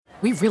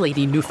We really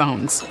need new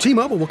phones.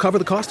 T-Mobile will cover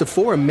the cost of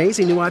 4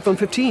 amazing new iPhone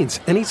 15s,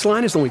 and each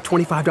line is only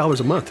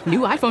 $25 a month. New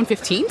iPhone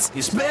 15s?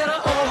 It's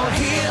better over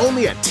here.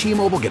 Only at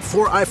T-Mobile, get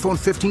 4 iPhone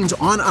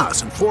 15s on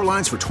us and 4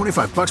 lines for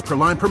 $25 per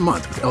line per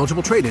month with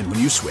eligible trade-in when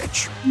you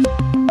switch.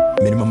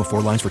 Minimum of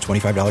 4 lines for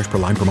 $25 per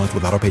line per month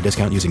with autopay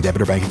discount using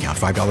debit or bank account.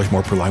 $5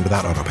 more per line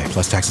without autopay,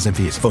 plus taxes and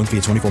fees. Phone fee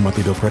at 24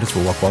 monthly bill credits for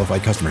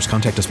well-qualified customers.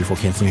 Contact us before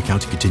canceling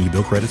account to continue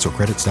bill credits or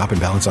credit stop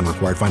and balance on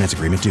required finance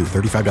agreement due.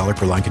 $35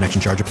 per line connection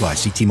charge applies.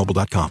 See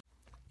T-Mobile.com.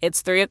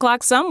 It's 3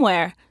 o'clock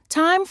somewhere.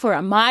 Time for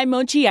a My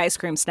Mochi ice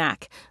cream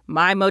snack.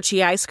 My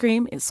Mochi ice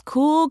cream is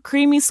cool,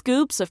 creamy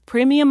scoops of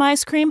premium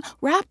ice cream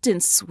wrapped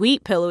in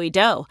sweet, pillowy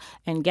dough.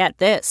 And get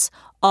this,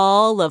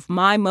 all of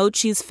My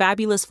Mochi's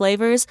fabulous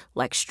flavors,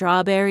 like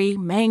strawberry,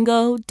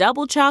 mango,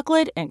 double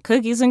chocolate, and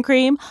cookies and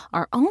cream,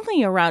 are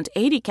only around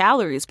 80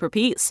 calories per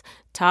piece.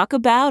 Talk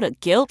about a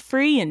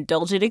guilt-free,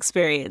 indulgent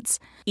experience.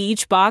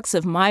 Each box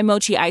of My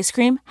Mochi ice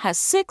cream has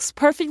 6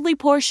 perfectly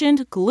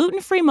portioned,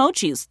 gluten-free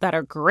mochis that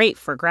are great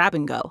for grab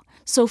and go.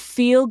 So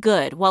feel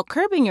good while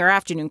curbing your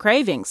afternoon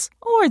cravings,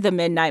 or the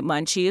midnight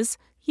munchies.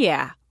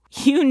 Yeah,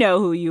 you know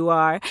who you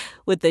are,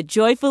 with the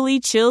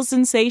joyfully chill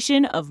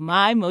sensation of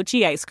My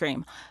Mochi ice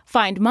cream.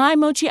 Find My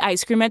Mochi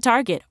ice cream at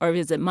Target or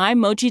visit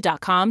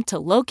MyMochi.com to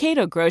locate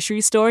a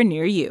grocery store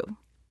near you.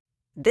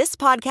 This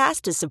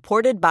podcast is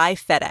supported by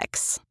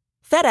FedEx.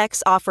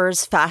 FedEx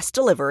offers fast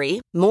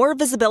delivery, more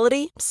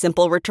visibility,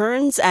 simple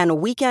returns,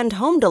 and weekend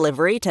home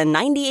delivery to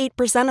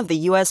 98% of the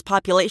U.S.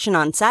 population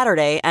on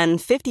Saturday and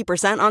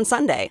 50% on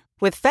Sunday.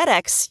 With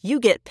FedEx, you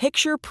get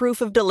picture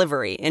proof of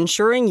delivery,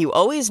 ensuring you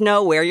always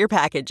know where your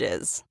package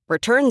is.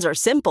 Returns are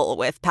simple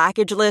with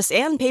packageless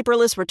and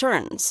paperless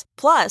returns.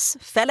 Plus,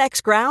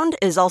 FedEx Ground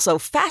is also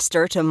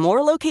faster to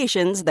more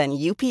locations than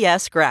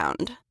UPS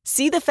Ground.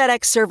 See the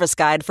FedEx service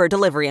guide for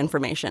delivery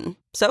information.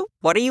 So,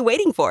 what are you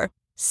waiting for?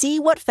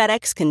 See what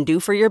FedEx can do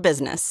for your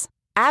business.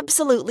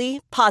 Absolutely,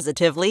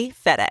 positively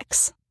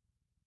FedEx.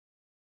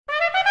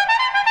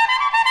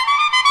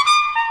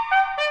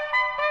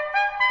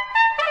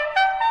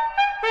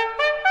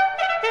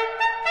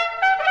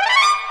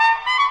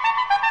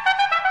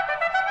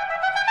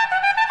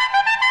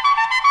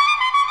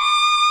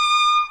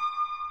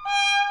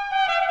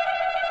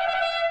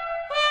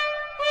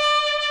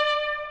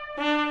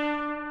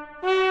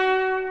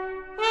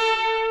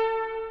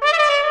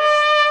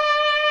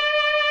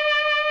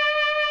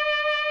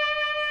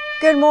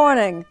 Good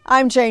morning.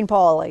 I'm Jane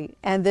Pauley,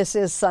 and this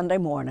is Sunday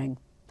Morning.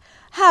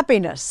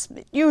 Happiness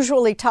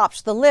usually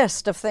tops the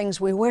list of things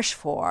we wish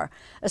for,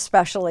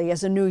 especially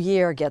as a new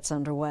year gets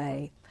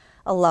underway.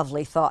 A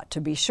lovely thought,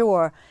 to be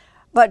sure.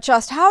 But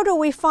just how do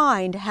we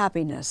find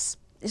happiness?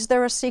 Is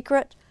there a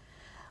secret?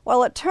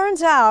 Well, it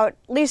turns out,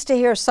 at least to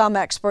hear some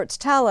experts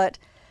tell it,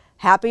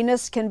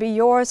 happiness can be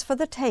yours for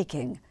the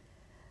taking.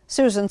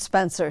 Susan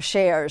Spencer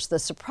shares the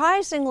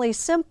surprisingly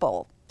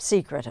simple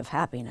secret of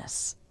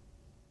happiness.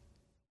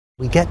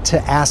 We get to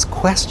ask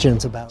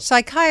questions about.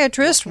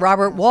 Psychiatrist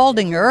Robert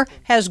Waldinger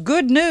has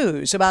good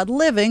news about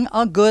living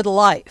a good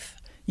life.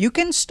 You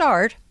can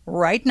start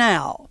right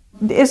now.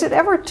 Is it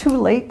ever too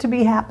late to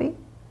be happy?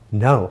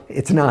 No,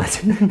 it's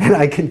not. And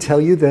I can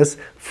tell you this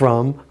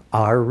from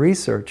our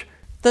research.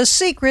 The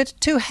secret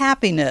to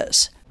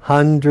happiness.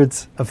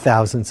 Hundreds of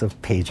thousands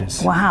of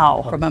pages.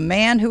 Wow. From a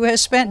man who has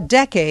spent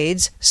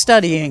decades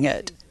studying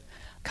it.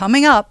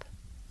 Coming up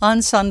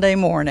on Sunday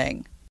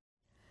Morning.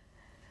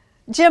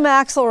 Jim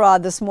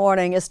Axelrod this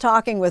morning is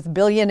talking with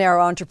billionaire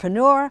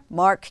entrepreneur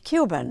Mark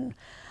Cuban,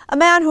 a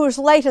man whose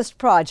latest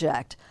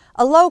project,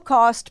 a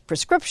low-cost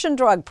prescription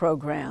drug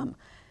program,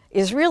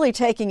 is really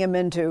taking him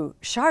into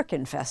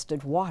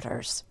shark-infested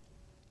waters.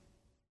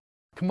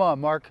 Come on,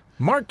 Mark.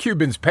 Mark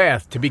Cuban's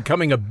path to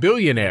becoming a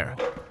billionaire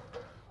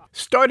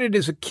started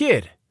as a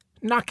kid,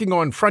 knocking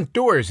on front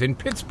doors in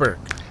Pittsburgh.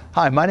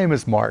 Hi, my name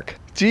is Mark.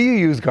 Do you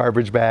use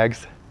garbage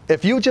bags?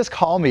 If you just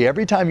call me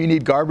every time you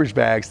need garbage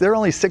bags, they're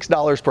only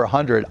 $6 per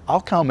 100. I'll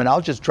come and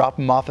I'll just drop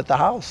them off at the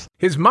house.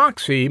 His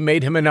moxie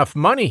made him enough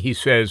money, he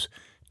says,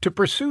 to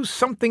pursue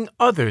something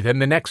other than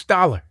the next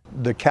dollar.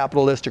 The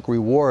capitalistic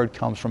reward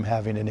comes from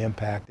having an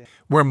impact.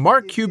 Where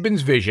Mark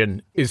Cuban's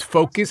vision is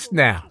focused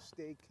now.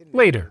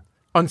 Later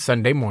on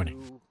Sunday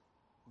Morning.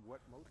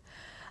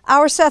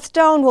 Our Seth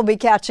Doane will be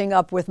catching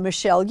up with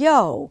Michelle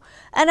Yeoh,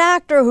 an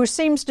actor who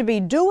seems to be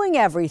doing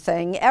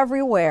everything,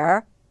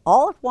 everywhere,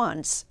 all at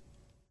once.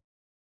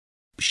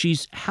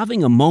 She's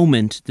having a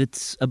moment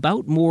that's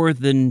about more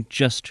than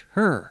just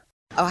her.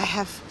 I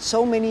have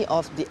so many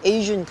of the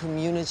Asian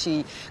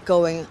community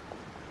going,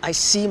 I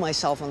see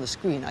myself on the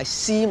screen. I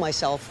see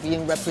myself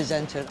being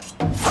represented.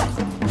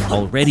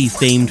 Already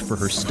famed for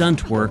her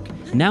stunt work,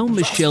 now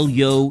Michelle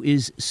Yeoh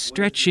is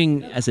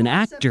stretching as an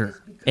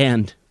actor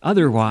and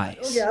otherwise.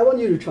 Okay, I want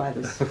you to try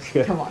this.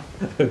 Okay. Come on.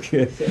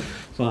 Okay,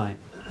 fine.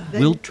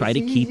 We'll try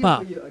to keep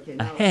up,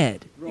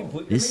 ahead,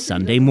 this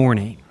Sunday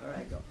morning.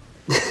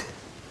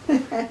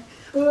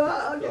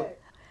 Okay.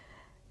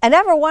 And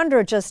ever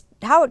wonder just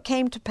how it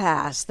came to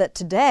pass that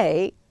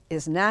today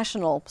is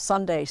National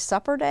Sunday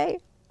Supper Day?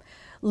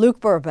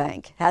 Luke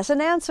Burbank has an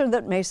answer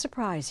that may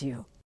surprise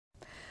you.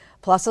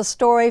 plus a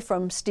story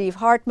from Steve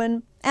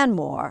Hartman and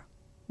more.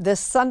 This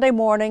Sunday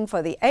morning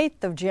for the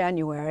 8th of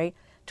January,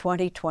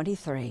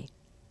 2023.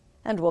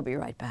 And we'll be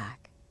right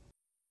back.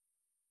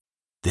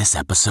 This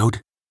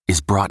episode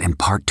is brought in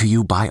part to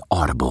you by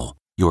Audible,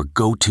 your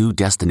go-to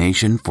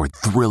destination for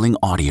thrilling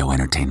audio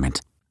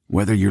entertainment.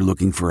 Whether you're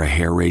looking for a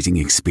hair-raising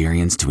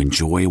experience to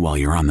enjoy while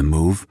you're on the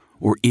move,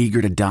 or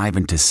eager to dive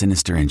into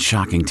sinister and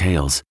shocking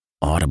tales,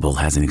 Audible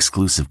has an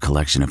exclusive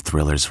collection of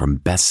thrillers from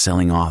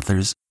best-selling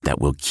authors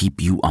that will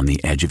keep you on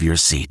the edge of your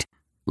seat.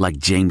 Like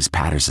James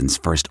Patterson's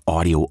first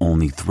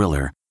audio-only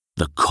thriller,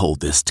 The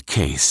Coldest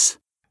Case.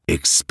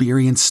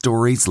 Experience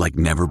stories like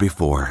never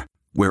before,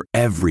 where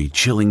every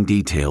chilling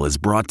detail is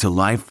brought to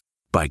life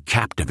by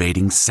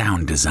captivating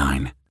sound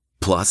design.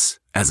 Plus,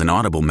 as an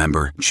Audible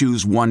member,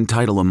 choose one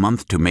title a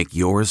month to make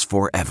yours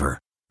forever.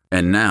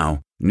 And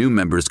now, new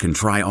members can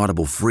try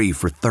Audible free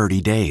for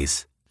 30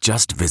 days.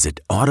 Just visit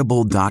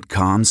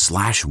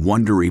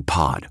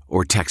audible.com/WonderyPod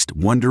or text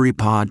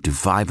WonderyPod to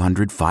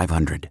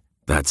 500-500.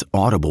 That's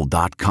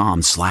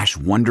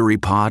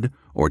audible.com/WonderyPod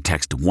or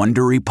text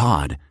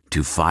WonderyPod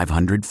to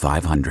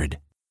 500-500.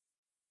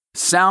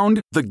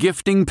 Sound the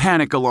gifting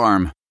panic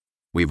alarm.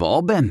 We've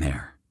all been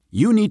there.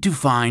 You need to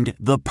find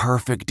the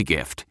perfect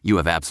gift. You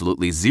have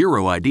absolutely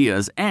zero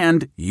ideas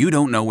and you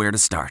don't know where to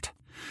start.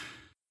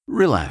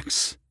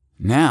 Relax.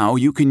 Now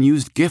you can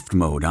use gift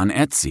mode on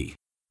Etsy.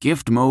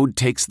 Gift mode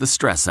takes the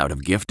stress out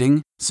of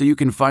gifting so you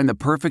can find the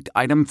perfect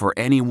item for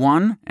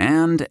anyone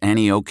and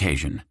any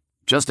occasion.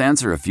 Just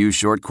answer a few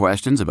short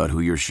questions about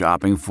who you're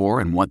shopping for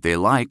and what they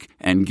like,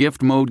 and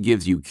Gift Mode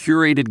gives you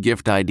curated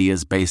gift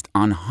ideas based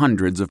on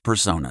hundreds of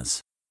personas.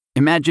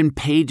 Imagine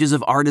pages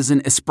of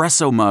artisan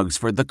espresso mugs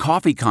for the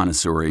coffee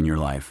connoisseur in your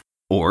life.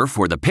 Or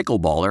for the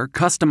pickleballer,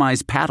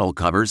 customized paddle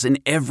covers in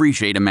every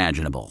shade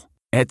imaginable.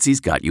 Etsy's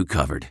got you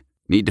covered.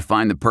 Need to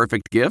find the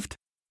perfect gift?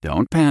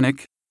 Don't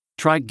panic.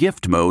 Try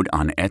Gift Mode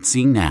on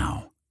Etsy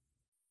now.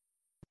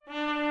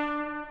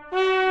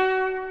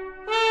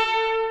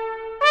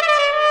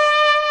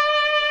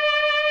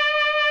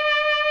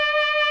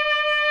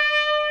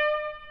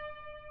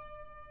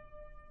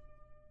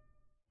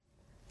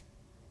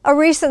 A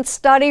recent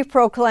study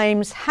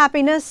proclaims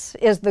happiness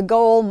is the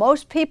goal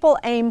most people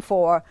aim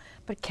for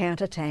but can't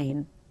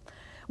attain.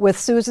 With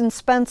Susan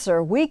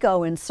Spencer, we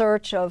go in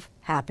search of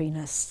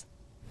happiness.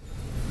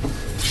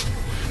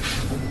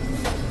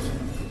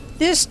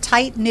 This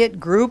tight-knit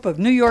group of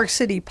New York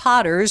City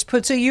potters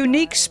puts a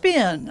unique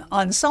spin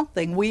on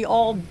something we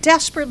all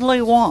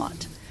desperately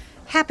want: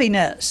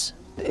 happiness.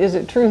 Is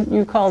it true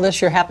you call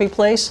this your happy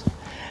place?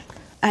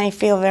 I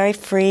feel very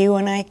free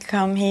when I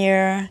come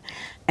here,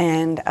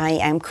 and I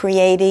am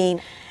creating.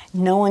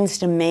 No one's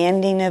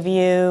demanding of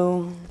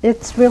you.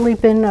 It's really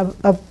been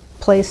a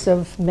place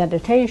of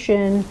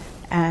meditation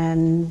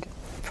and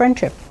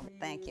friendship.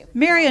 Thank you.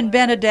 Marian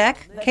Benedek,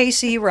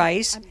 Casey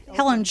Rice,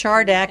 Helen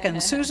Chardak,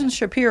 and Susan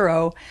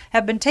Shapiro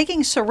have been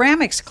taking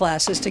ceramics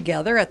classes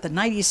together at the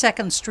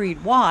 92nd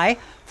Street Y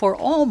for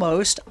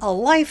almost a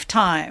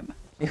lifetime.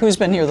 Who's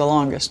been here the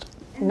longest?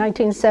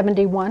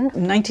 1971.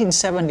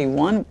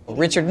 1971?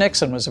 Richard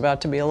Nixon was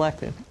about to be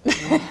elected.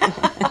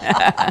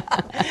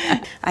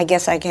 I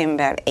guess I came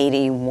about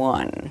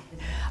 81.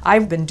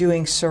 I've been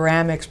doing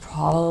ceramics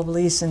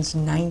probably since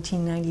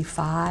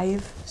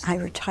 1995. I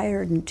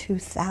retired in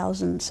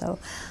 2000, so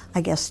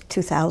I guess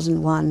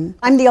 2001.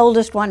 I'm the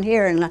oldest one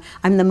here, and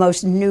I'm the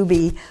most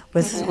newbie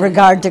with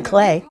regard to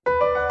clay.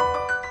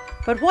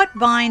 But what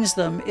binds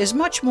them is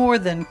much more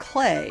than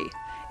clay.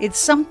 It's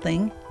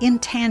something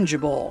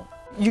intangible.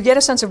 You get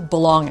a sense of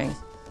belonging.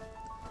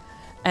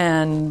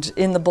 And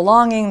in the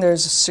belonging,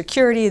 there's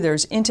security,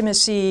 there's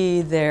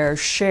intimacy,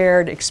 there's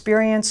shared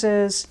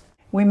experiences.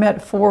 We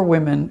met 4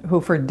 women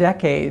who for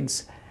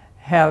decades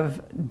have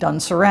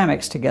done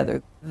ceramics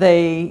together.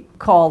 They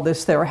call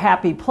this their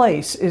happy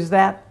place. Is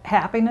that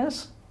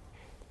happiness?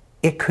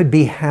 It could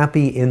be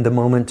happy in the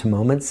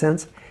moment-to-moment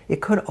sense. It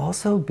could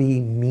also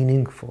be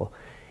meaningful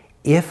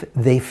if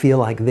they feel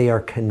like they are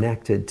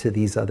connected to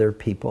these other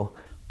people.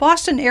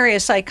 Boston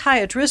area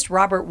psychiatrist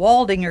Robert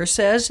Waldinger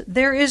says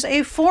there is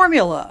a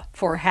formula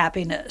for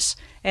happiness,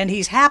 and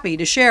he's happy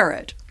to share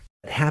it.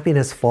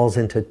 Happiness falls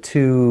into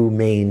 2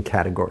 main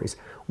categories.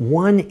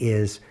 One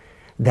is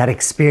that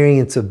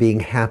experience of being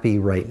happy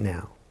right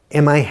now.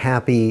 Am I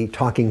happy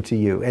talking to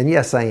you? And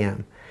yes, I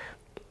am.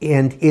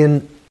 And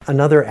in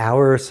another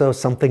hour or so,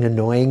 something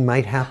annoying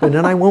might happen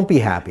and I won't be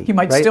happy. You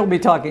might still be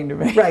talking to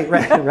me. Right.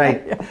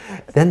 Yeah.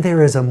 Then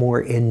there is a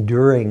more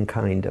enduring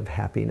kind of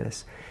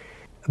happiness.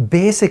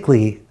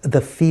 Basically,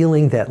 the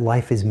feeling that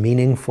life is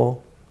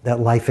meaningful, that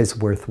life is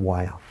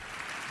worthwhile.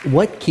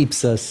 What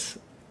keeps us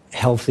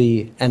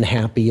healthy and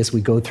happy as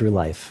we go through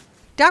life?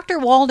 Dr.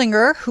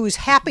 Waldinger, whose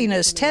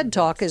Happiness TED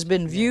Talk has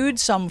been viewed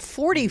some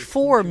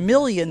 44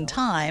 million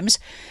times,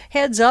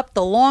 heads up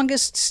the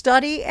longest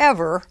study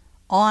ever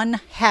on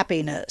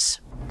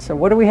happiness. So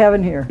what do we have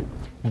in here?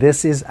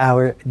 This is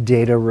our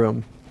data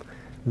room.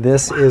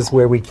 This is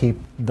where we keep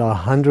the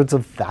hundreds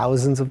of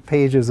thousands of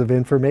pages of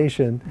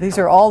information. These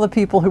are all the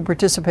people who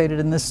participated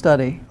in this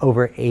study.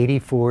 Over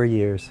 84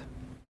 years.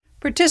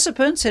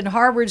 Participants in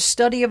Harvard's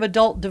study of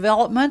adult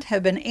development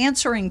have been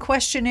answering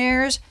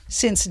questionnaires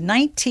since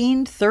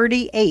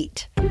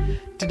 1938.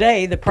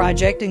 Today, the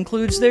project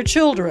includes their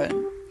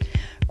children.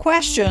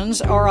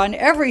 Questions are on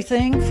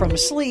everything from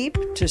sleep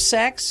to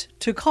sex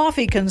to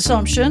coffee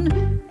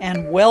consumption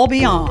and well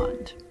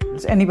beyond.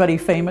 Has anybody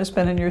famous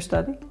been in your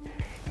study?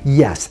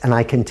 Yes, and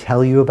I can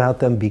tell you about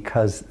them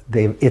because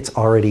it's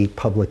already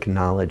public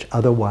knowledge.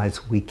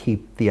 Otherwise, we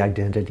keep the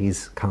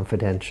identities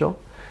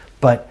confidential.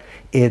 But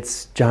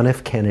it's John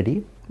F.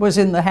 Kennedy. Was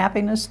in the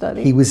happiness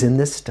study? He was in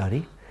this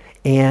study.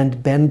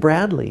 And Ben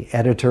Bradley,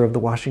 editor of the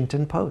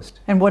Washington Post.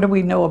 And what do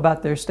we know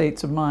about their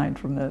states of mind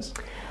from this?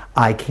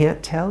 I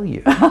can't tell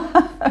you.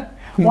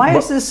 Why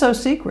is this so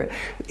secret?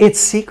 It's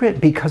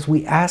secret because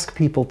we ask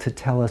people to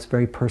tell us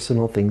very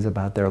personal things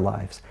about their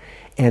lives.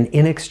 And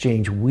in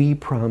exchange, we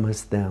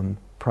promise them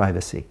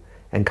privacy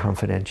and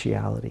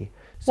confidentiality.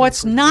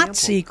 What's not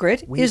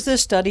secret is the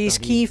study's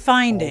key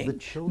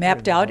finding,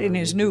 mapped out in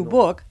his new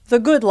book, The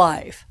Good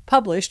Life,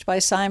 published by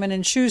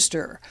Simon &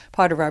 Schuster,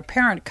 part of our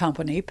parent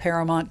company,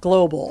 Paramount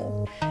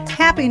Global.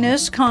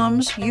 Happiness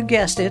comes, you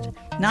guessed it,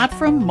 not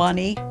from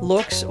money,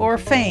 looks, or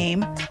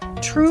fame.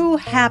 True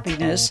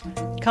happiness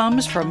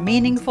comes from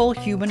meaningful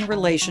human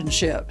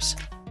relationships.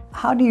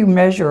 How do you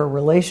measure a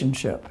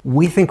relationship?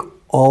 We think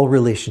all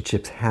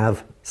relationships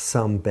have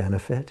some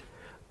benefit.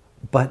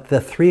 But the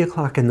 3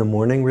 o'clock in the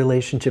morning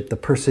relationship, the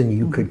person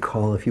you could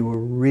call if you were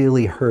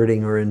really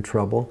hurting or in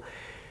trouble,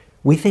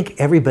 we think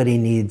everybody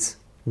needs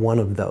one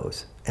of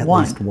those. At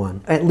least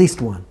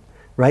one,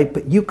 right?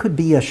 But you could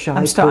be a shy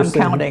person. I'm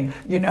counting,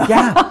 you know.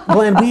 Yeah, well,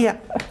 and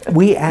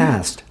we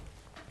asked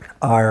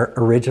our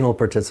original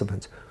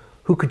participants,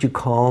 who could you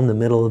call in the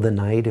middle of the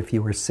night if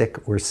you were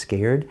sick or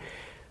scared?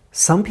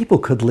 Some people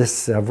could list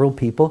several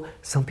people,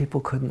 some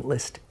people couldn't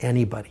list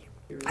anybody.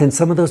 And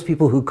some of those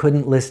people who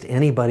couldn't list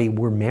anybody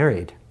were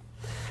married.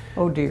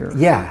 Oh dear.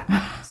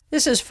 Yeah.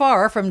 This is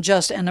far from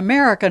just an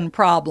American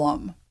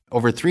problem.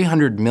 Over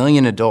 300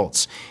 million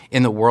adults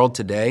in the world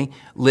today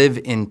live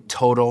in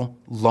total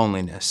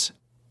loneliness.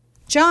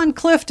 John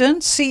Clifton,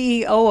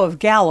 CEO of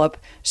Gallup,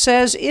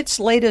 says its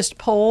latest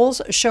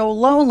polls show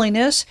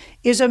loneliness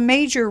is a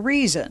major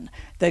reason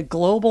that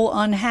global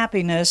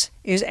unhappiness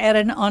is at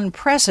an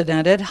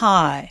unprecedented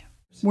high.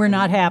 We're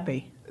not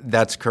happy.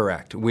 That's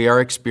correct. We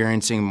are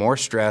experiencing more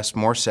stress,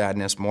 more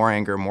sadness, more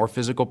anger, more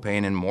physical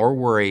pain, and more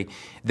worry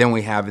than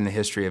we have in the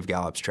history of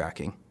Gallup's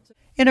tracking.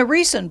 In a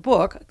recent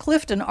book,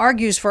 Clifton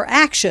argues for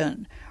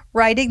action,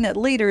 writing that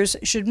leaders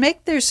should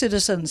make their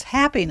citizens'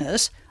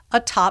 happiness a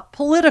top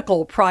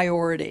political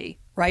priority,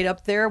 right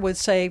up there with,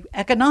 say,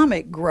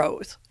 economic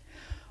growth.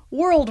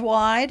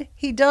 Worldwide,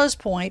 he does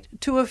point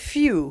to a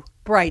few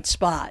bright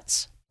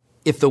spots.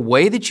 If the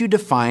way that you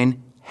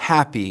define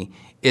happy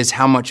is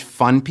how much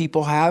fun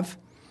people have,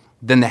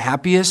 then the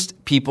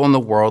happiest people in the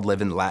world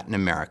live in Latin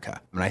America.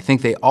 And I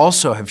think they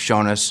also have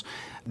shown us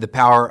the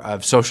power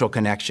of social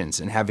connections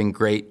and having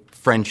great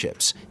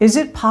friendships. Is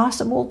it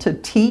possible to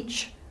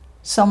teach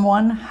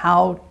someone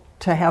how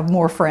to have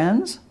more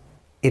friends?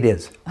 It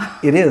is.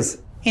 It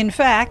is. In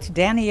fact,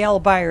 Danielle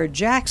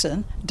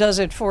Bayard-Jackson does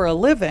it for a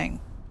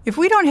living. If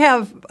we don't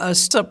have a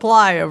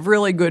supply of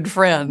really good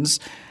friends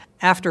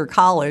after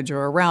college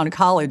or around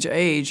college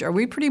age, are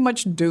we pretty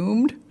much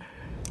doomed?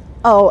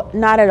 Oh,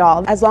 not at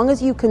all. As long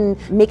as you can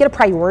make it a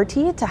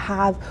priority to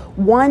have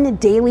one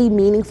daily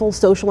meaningful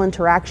social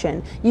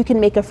interaction, you can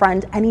make a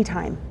friend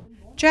anytime.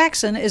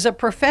 Jackson is a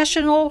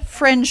professional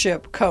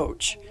friendship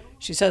coach.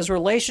 She says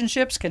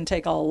relationships can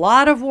take a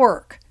lot of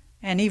work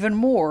and even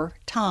more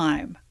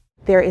time.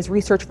 There is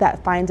research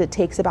that finds it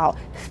takes about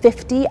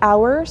 50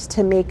 hours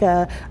to make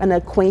an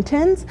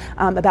acquaintance,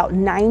 about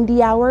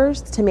 90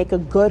 hours to make a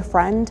good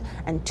friend,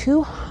 and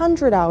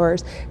 200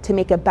 hours to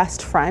make a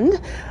best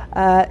friend.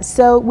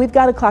 So we've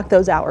got to clock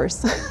those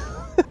hours.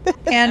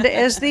 And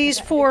as these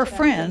four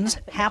friends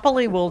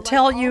happily will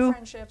tell you,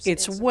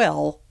 it's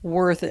well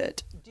worth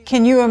it.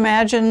 Can you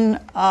imagine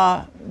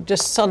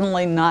just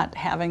suddenly not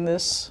having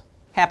this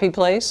happy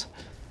place?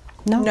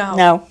 No.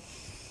 No.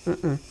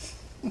 Mm-mm.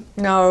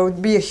 No, it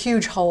would be a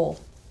huge hole.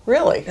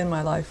 Really? In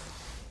my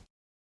life.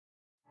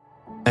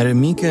 At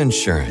Amica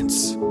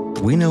Insurance,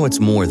 we know it's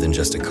more than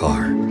just a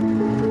car.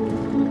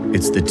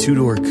 It's the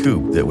two-door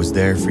coupe that was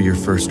there for your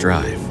first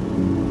drive.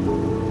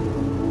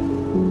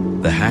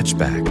 The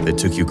hatchback that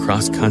took you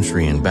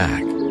cross-country and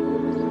back.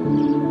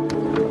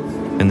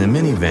 And the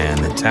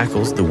minivan that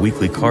tackles the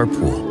weekly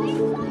carpool.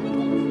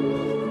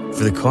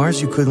 For the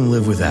cars you couldn't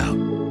live without,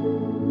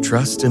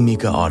 trust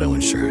Amica Auto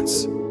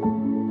Insurance.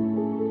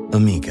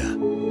 Amica.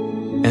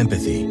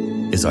 Empathy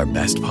is our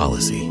best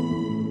policy.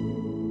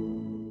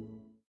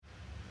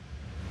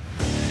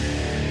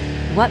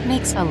 What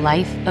makes a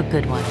life a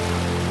good one?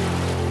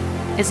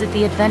 Is it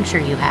the adventure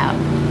you have?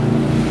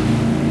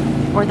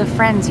 Or the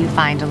friends you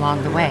find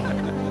along the way?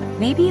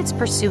 Maybe it's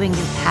pursuing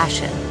your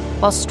passion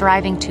while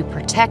striving to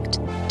protect,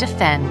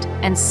 defend,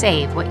 and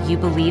save what you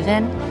believe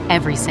in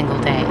every single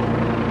day.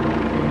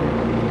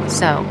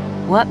 So,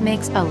 what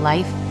makes a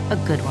life a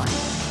good one?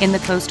 In the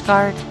Coast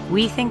Guard,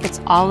 we think it's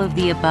all of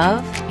the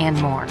above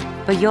and more.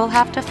 but you'll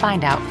have to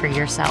find out for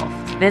yourself.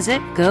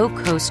 Visit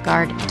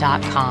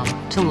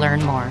gocoastguard.com to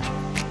learn more.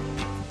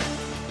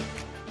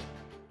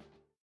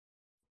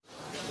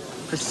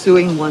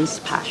 Pursuing one's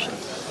passion.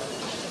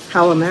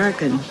 How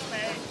American.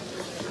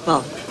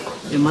 Well,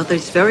 your mother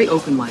is very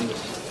open-minded.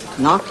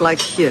 Not like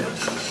here,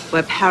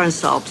 where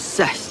parents are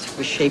obsessed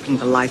with shaping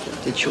the life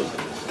of their children.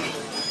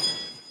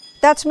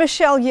 That's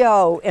Michelle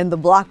Yeoh in the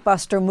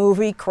blockbuster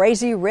movie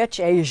Crazy Rich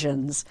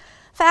Asians.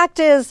 Fact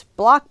is,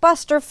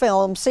 blockbuster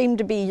films seem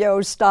to be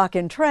Yeoh's stock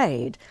in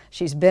trade.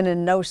 She's been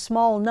in no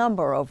small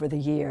number over the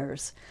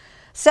years.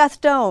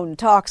 Seth Doane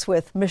talks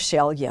with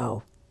Michelle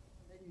Yeoh.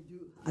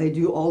 I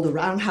do all the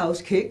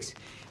roundhouse kicks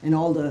and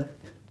all the,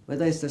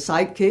 whether it's the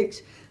side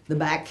kicks, the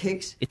back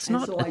kicks. It's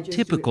not a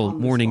typical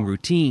morning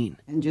routine.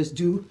 And just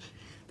do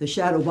the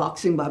shadow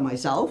boxing by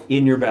myself.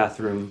 In your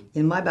bathroom?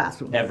 In my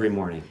bathroom. Every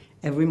morning?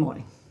 Every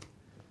morning,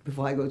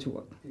 before I go to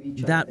work.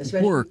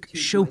 That work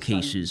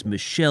showcases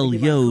Michelle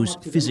Yeoh's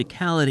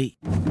physicality.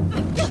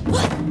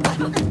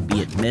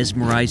 Be it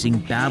mesmerizing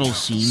battle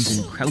scenes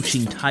in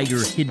Crouching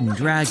Tiger, Hidden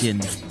Dragon,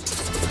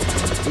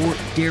 or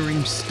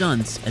daring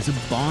stunts as a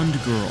Bond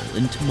girl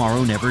in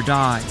Tomorrow Never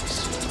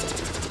Dies.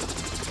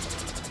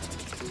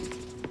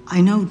 I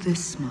know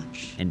this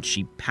much. And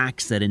she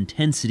packs that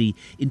intensity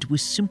into a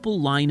simple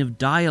line of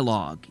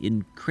dialogue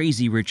in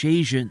Crazy Rich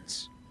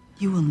Asians.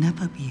 You will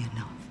never be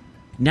enough.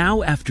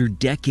 Now, after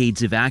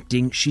decades of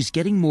acting, she's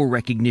getting more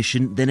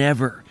recognition than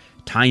ever.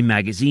 Time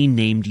magazine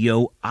named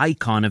Yeoh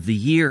Icon of the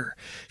Year.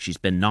 She's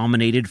been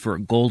nominated for a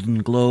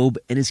Golden Globe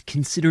and is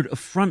considered a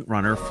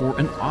frontrunner for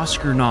an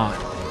Oscar nod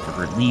for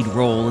her lead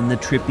role in the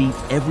trippy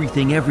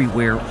Everything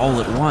Everywhere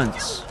All at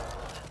Once.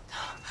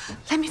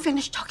 Let me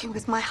finish talking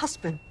with my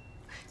husband.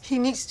 He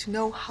needs to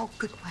know how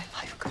good my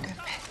life could have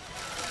been.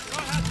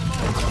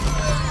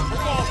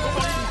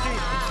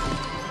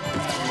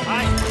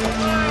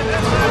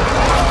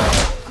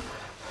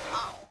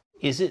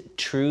 Is it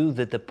true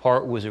that the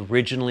part was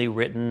originally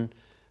written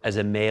as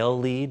a male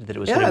lead? That it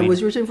was it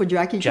was written for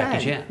Jackie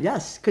Chan.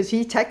 Yes, because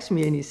he texted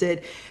me and he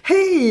said,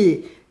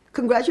 "Hey,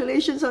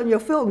 congratulations on your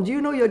film. Do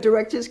you know your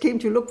directors came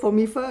to look for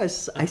me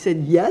first?" I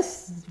said,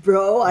 "Yes,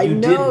 bro, I know."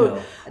 You did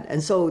know.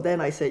 And so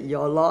then I said,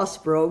 "You're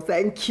lost, bro.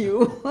 Thank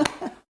you."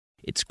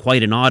 It's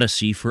quite an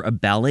odyssey for a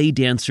ballet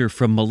dancer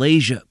from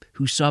Malaysia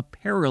who saw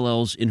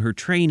parallels in her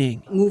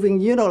training. Moving,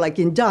 like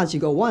in dance, you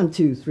go 1,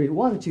 2, 3,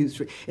 1, 2,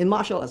 3. In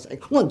martial arts,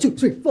 like 1, 2,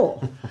 3,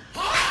 4.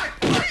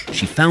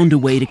 She found a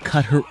way to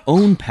cut her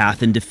own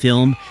path into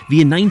film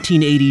via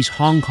 1980s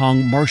Hong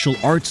Kong martial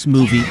arts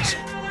movies.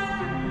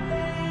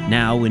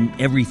 Now, in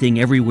Everything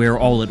Everywhere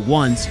All at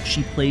Once,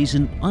 she plays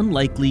an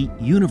unlikely,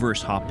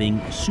 universe-hopping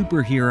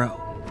superhero.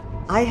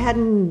 I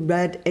hadn't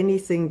read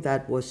anything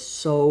that was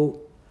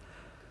so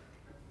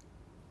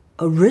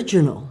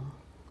original.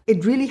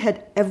 It really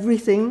had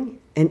everything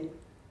and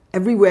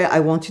everywhere I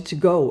wanted to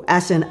go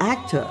as an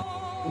actor.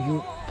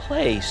 You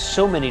play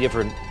so many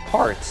different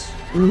parts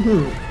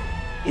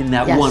in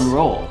that one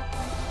role.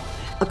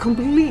 A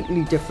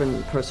completely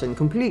different person,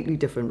 completely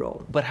different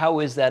role. But how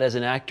is that as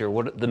an actor?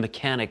 What are the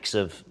mechanics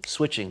of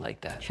switching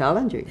like that?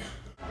 Challenging.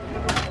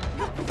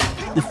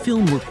 The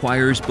film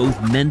requires both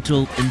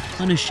mental and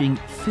punishing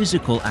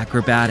physical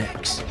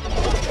acrobatics.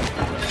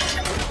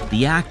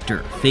 The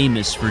actor,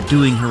 famous for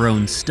doing her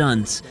own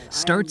stunts,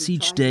 starts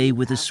each day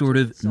with a sort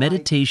of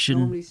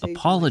meditation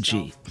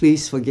apology.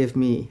 Please forgive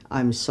me.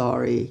 I'm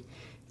sorry.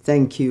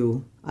 Thank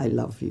you. I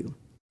love you.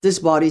 This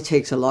body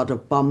takes a lot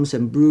of bumps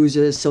and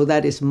bruises, so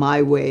that is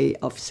my way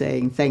of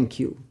saying thank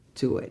you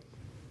to it.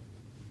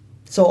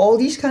 So all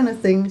these kind of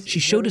things. She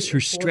showed us her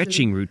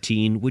stretching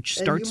routine, which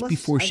starts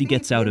before she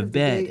gets out of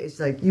bed. It's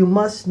like you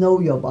must know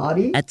your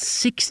body. At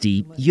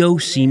 60, Yeoh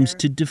seems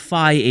to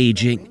defy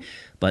aging,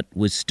 but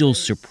was still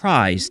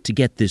surprised to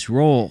get this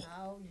role.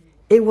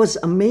 It was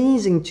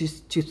amazing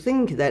to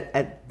think that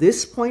at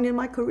this point in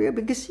my career,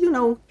 because,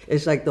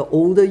 it's like the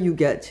older you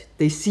get,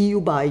 they see you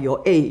by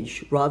your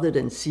age rather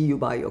than see you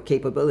by your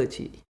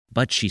capability.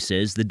 But she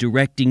says the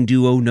directing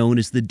duo known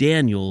as the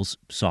Daniels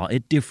saw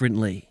it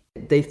differently.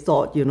 They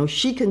thought,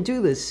 she can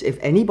do this. If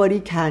anybody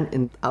can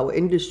in our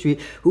industry,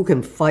 who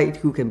can fight,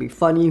 who can be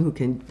funny, who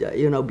can,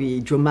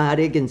 be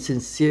dramatic and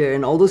sincere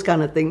and all those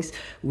kind of things,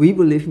 we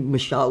believe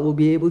Michelle will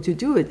be able to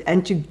do it.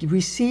 And to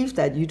receive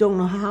that, you don't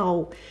know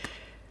how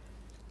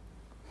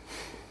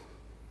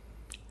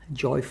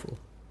joyful.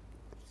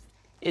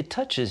 It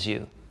touches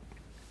you.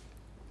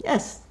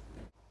 Yes.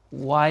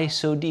 Why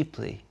so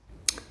deeply?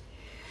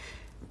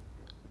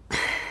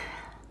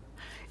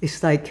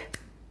 It's like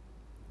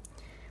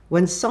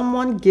when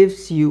someone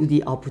gives you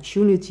the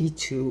opportunity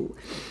to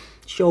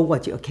show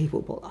what you're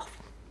capable of.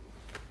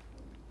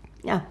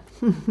 Yeah.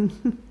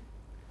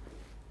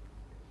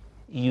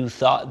 You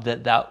thought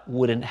that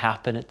wouldn't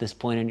happen at this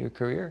point in your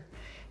career?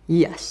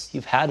 Yes.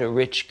 You've had a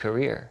rich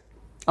career.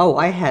 Oh,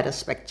 I had a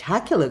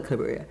spectacular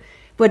career.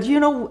 But you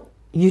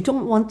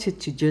don't want it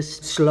to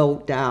just slow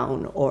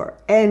down or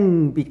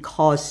end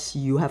because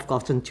you have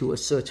gotten to a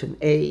certain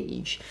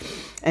age.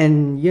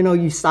 And,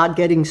 you start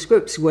getting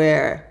scripts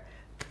where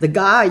the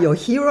guy, your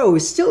hero,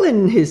 is still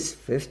in his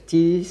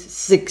 50s,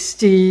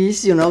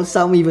 60s,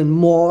 some even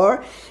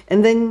more.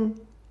 And then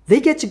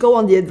they get to go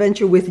on the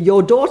adventure with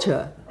your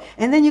daughter.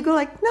 And then you go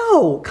like,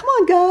 no, come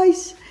on,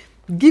 guys.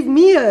 Give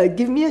me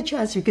a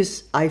chance,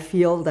 because I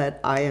feel that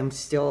I am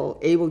still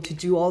able to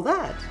do all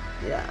that.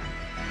 Yeah.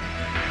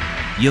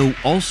 Yeoh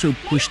also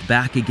pushed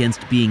back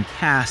against being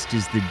cast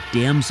as the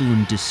damsel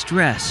in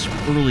distress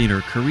early in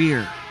her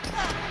career.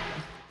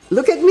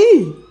 Look at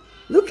me!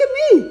 Look at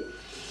me!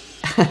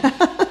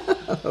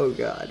 Oh,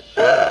 God.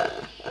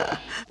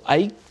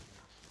 I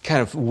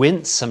kind of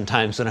wince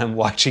sometimes when I'm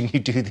watching you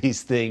do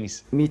these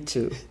things. Me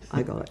too.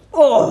 I go like,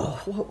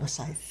 oh, what was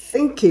I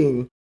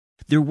thinking?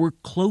 There were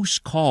close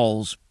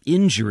calls,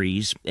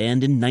 injuries,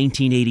 and in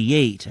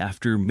 1988,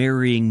 after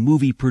marrying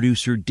movie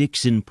producer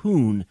Dickson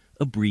Poon,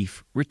 a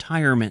brief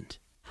retirement.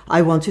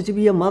 I wanted to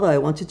be a mother. I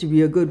wanted to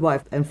be a good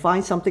wife and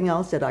find something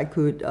else that I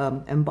could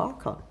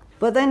embark on.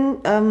 But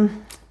then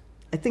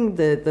I think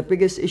the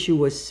biggest issue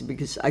was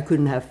because I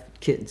couldn't have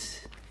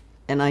kids.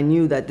 And I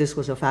knew that this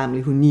was a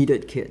family who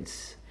needed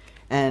kids.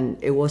 And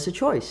it was a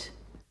choice.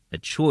 A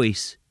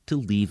choice to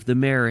leave the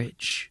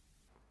marriage.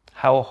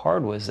 How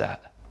hard was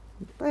that?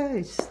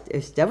 Well,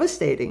 it's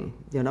devastating,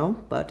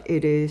 but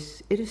it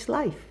is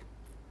life.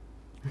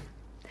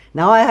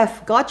 Now I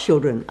have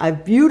godchildren. I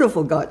have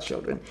beautiful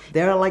godchildren.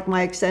 They're like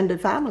my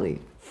extended family.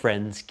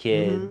 Friends,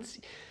 kids.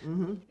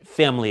 Mm-hmm.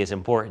 Family is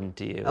important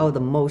to you. Oh, the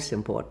most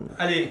important.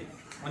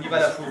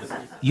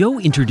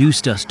 Yeoh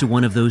introduced us to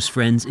one of those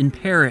friends in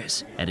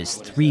Paris at his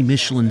 3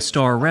 Michelin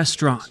star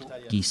restaurant,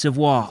 Guy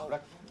Savoy.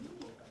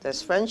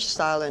 There's French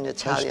style and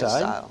Italian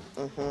style.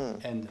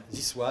 Mm-hmm. And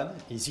this one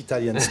is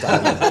Italian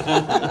style.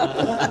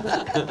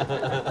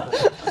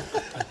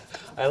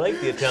 I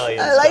like the Italian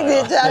style. I like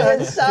the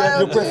Italian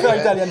style. You prefer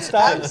Italian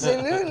style?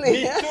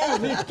 Absolutely.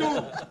 Me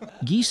too.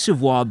 Guy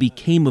Savoy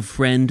became a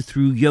friend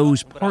through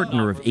Yeoh's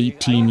partner of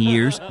 18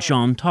 years,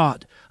 Jean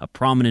Todt, a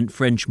prominent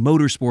French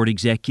motorsport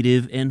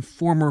executive and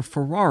former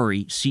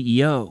Ferrari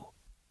CEO.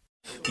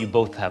 You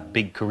both have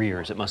big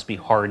careers. It must be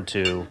hard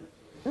to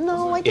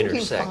No, I think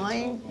intersect.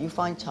 you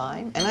find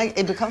time. And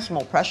it becomes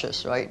more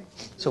precious, right?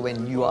 So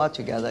when you are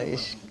together,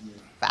 it's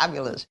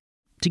fabulous.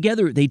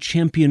 Together, they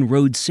champion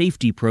road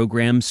safety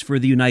programs for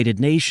the United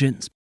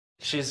Nations.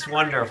 She's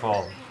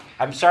wonderful.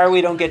 I'm sorry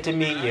we don't get to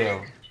meet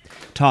you.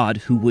 Todd,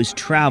 who was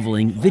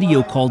traveling,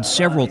 video called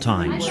several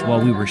times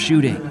while we were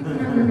shooting.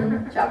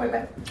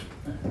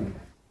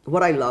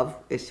 What I love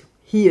is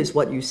he is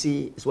what you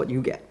see is what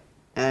you get.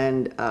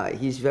 And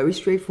he's very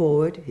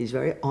straightforward. He's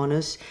very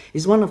honest.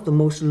 He's one of the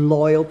most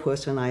loyal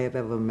person I have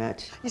ever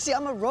met. You see,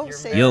 I'm a road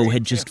saver. Yeoh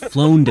had just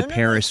flown to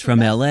Paris from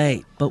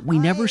LA, but we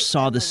never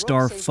saw the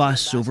star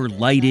fuss over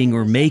lighting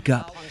or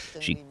makeup.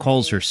 She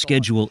calls her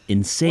schedule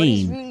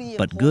insane,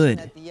 but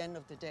good.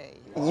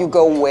 You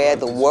go where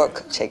the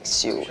work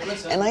takes you.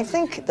 And I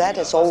think that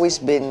has always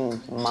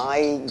been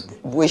my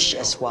wish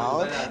as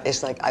well.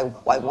 It's like I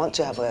want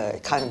to have a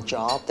kind of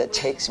job that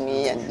takes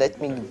me and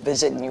let me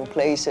visit new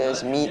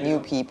places, meet new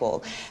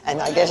people. And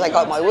I guess I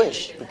got my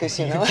wish because,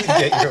 You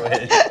get your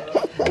wish.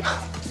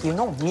 You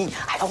know me,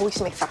 I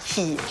always mix up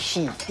he and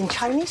she. In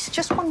Chinese,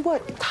 just one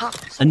word, ta.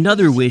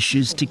 Another wish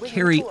is to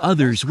carry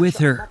others with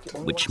her,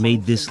 which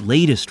made this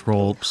latest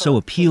role so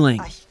appealing.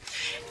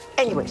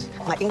 Anyways,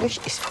 my English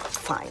is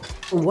fine.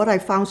 What I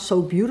found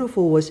so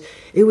beautiful was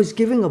it was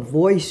giving a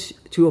voice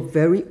to a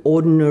very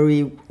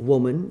ordinary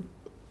woman,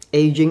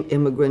 aging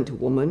immigrant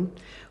woman,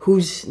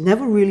 who's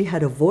never really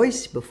had a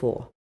voice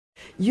before.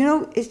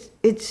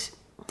 It's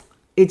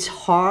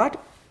hard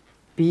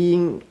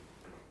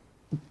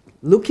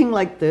looking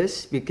like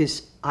this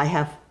because I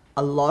have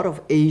a lot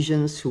of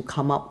Asians who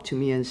come up to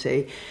me and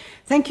say,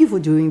 thank you for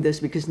doing this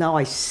because now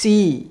I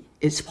see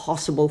it's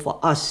possible for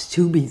us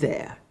to be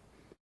there.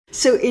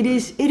 So it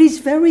is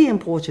very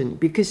important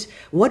because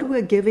what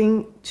we're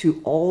giving to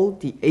all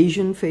the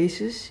Asian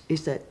faces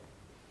is that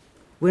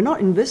we're not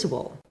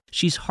invisible.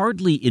 She's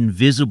hardly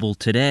invisible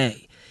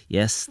today.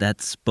 Yes,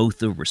 that's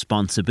both a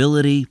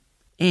responsibility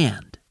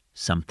and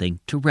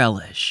something to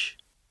relish.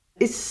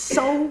 It's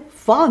so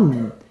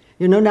fun.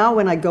 Now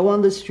when I go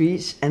on the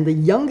streets and the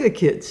younger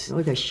kids,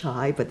 they're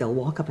shy, but they'll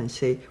walk up and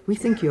say, we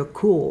think you're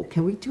cool.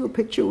 Can we do a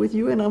picture with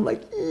you? And I'm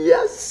like,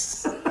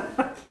 yes.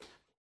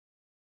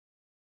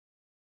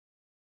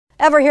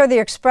 Ever hear the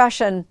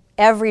expression,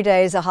 every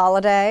day is a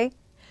holiday?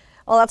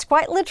 Well, that's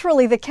quite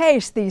literally the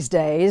case these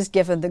days,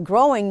 given the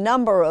growing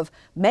number of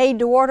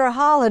made-to-order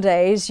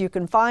holidays you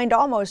can find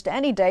almost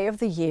any day of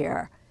the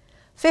year.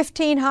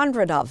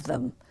 1,500 of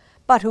them.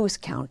 But who's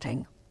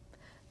counting?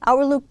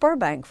 Our Luke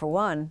Burbank, for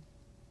one.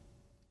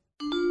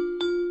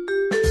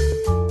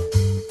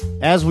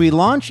 As we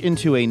launch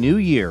into a new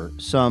year,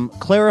 some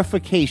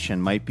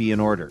clarification might be in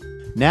order.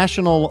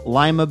 National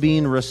Lima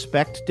Bean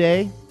Respect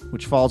Day,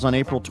 which falls on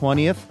April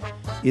 20th,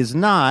 is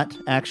not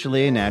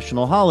actually a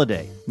national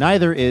holiday.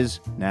 Neither is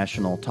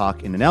National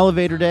Talk in an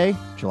Elevator Day,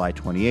 July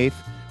 28th,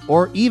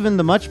 or even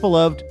the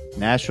much-beloved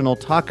National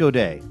Taco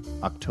Day,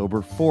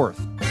 October 4th.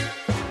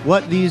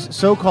 What these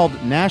so-called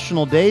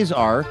national days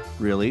are,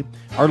 really,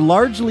 are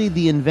largely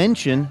the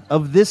invention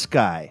of this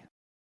guy.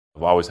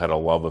 I've always had a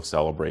love of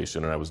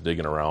celebration, and I was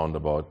digging around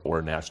about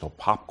where National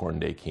Popcorn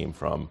Day came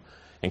from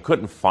and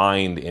couldn't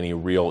find any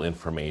real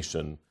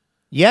information.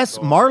 Yes,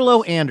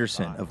 Marlo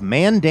Anderson of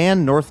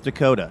Mandan, North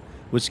Dakota,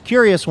 was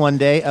curious one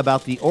day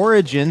about the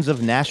origins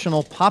of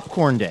National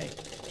Popcorn Day,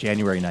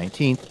 January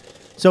 19th,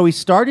 so he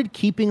started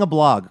keeping a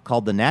blog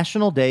called the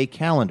National Day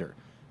Calendar,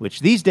 which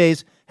these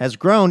days has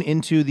grown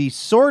into the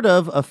sort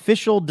of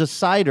official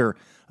decider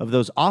of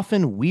those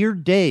often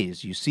weird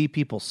days you see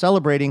people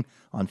celebrating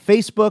on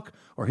Facebook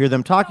or hear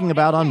them talking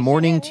about on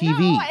morning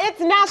TV. It's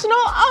National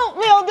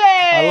Oatmeal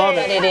Day! I love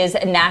it. It is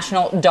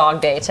National Dog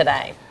Day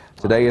today.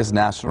 Today is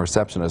National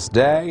Receptionist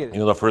Day. You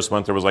know, the first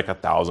month there was like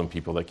 1,000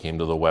 people that came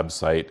to the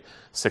website.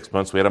 6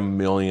 months we had 1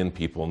 million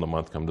people in the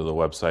month come to the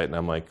website, and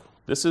I'm like,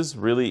 this is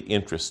really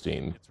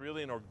interesting.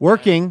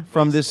 Working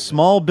from this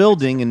small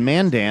building in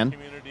Mandan,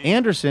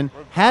 Anderson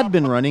had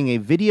been running a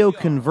video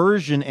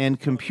conversion and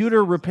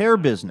computer repair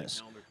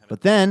business,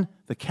 but then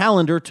the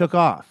calendar took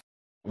off.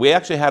 We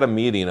actually had a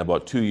meeting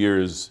about 2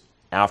 years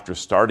after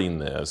starting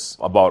this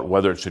about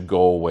whether it should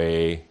go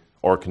away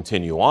or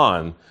continue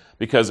on,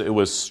 because it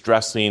was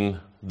stressing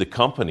the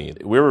company.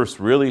 We were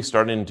really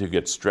starting to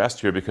get stressed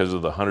here because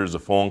of the hundreds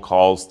of phone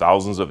calls,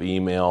 thousands of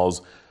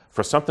emails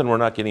for something we're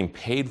not getting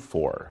paid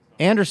for.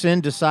 Anderson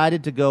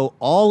decided to go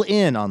all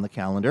in on the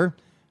calendar.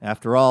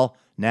 After all,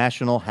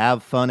 National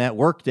Have Fun at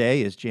Work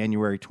Day is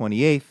January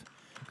 28th,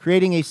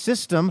 creating a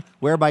system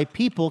whereby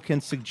people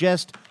can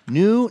suggest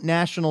new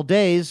national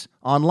days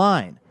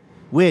online,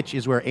 which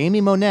is where Amy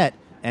Monette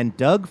and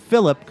Doug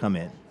Phillip come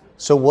in.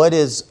 So what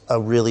is a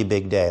really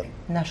big day?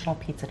 National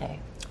Pizza Day.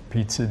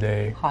 Pizza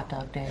Day. Hot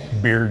Dog Day.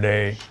 Beer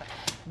Day.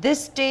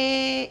 This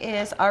day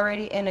is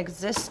already in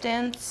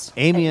existence.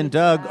 Amy and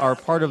Doug are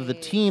part of the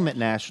team at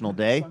National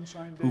Day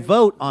who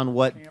vote on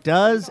what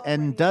does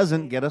and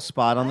doesn't get a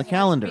spot on the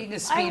calendar.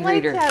 I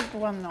like that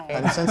one, though.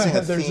 I'm sensing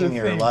a theme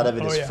here. A lot of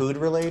it is food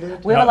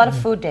related. We have a lot of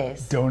food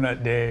days.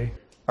 Donut Day.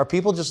 Are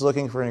people just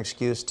looking for an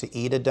excuse to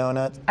eat a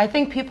donut? I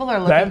think people are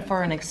looking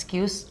for an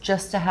excuse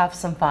just to have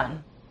some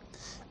fun.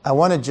 I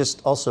want to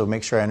just also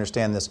make sure I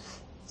understand this.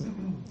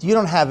 You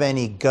don't have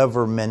any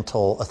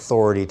governmental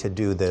authority to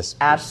do this.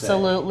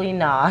 Absolutely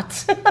not.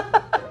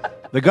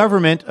 The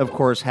government, of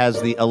course,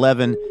 has the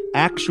 11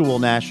 actual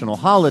national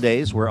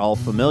holidays we're all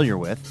familiar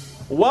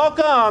with.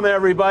 Welcome,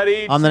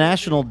 everybody! On the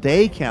National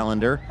Day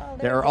calendar,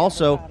 there are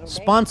also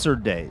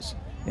sponsored days,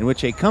 in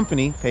which a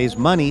company pays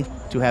money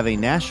to have a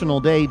national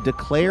day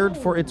declared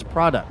for its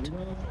product,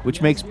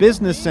 which makes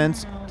business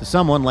sense to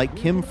someone like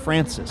Kim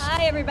Francis.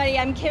 Hi, everybody.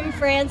 I'm Kim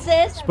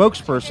Francis.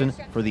 Spokesperson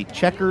for the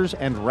Checkers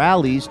and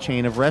Rallies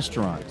chain of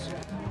restaurants.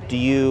 Do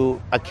you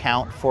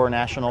account for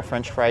National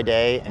French Fry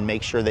Day and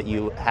make sure that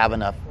you have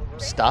enough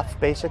stuff,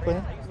 basically?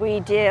 We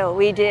do.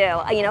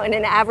 You know, in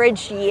an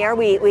average year,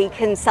 we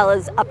can sell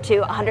us up to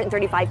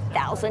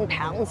 135,000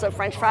 pounds of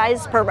French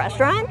fries per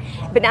restaurant.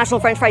 But National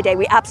French Fry Day,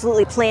 we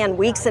absolutely plan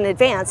weeks in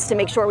advance to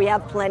make sure we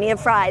have plenty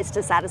of fries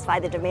to satisfy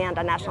the demand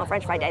on National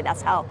French Fry Day.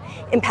 That's how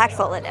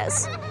impactful it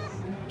is.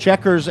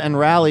 Checkers and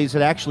Rallies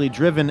had actually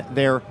driven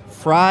their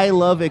Fry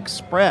Love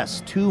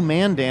Express to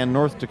Mandan,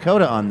 North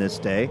Dakota on this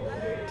day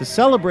to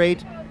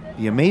celebrate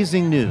the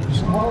amazing news.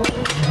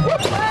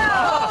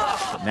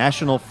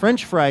 National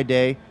French Fry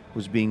Day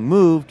was being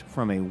moved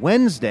from a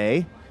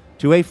Wednesday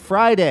to a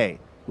Friday,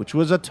 which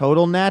was a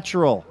total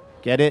natural.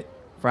 Get it?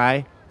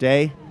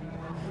 Friday.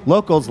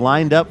 Locals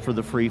lined up for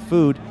the free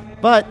food,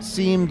 but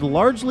seemed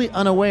largely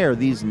unaware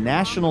these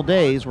national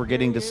days were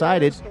getting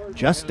decided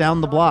just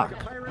down the block.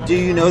 Do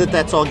you know that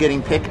that's all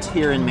getting picked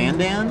here in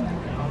Mandan?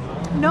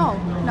 No.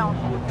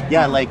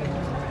 Yeah, like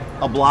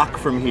a block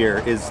from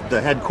here is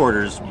the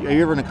headquarters. Are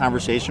you ever in a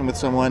conversation with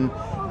someone,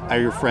 or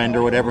your friend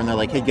or whatever, and they're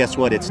like, hey, guess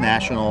what? It's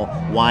National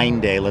Wine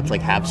Day. Let's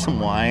have some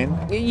wine.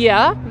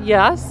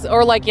 Yes.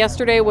 Or like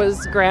yesterday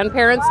was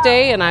Grandparents'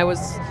 Day, and I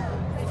was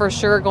for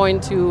sure going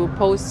to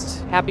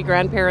post Happy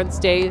Grandparents'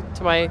 Day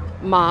to my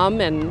mom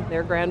and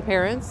their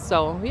grandparents.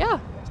 So, yeah.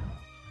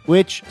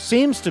 Which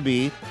seems to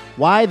be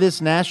why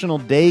this National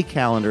Day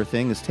calendar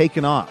thing has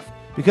taken off.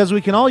 Because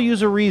we can all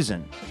use a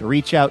reason to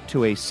reach out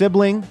to a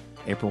sibling,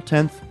 April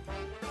 10th,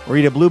 or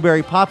eat a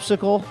blueberry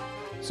popsicle,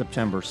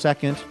 September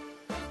 2nd,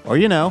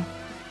 or,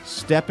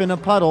 step in a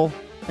puddle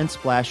and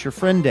splash your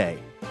friend day,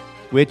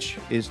 which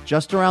is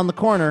just around the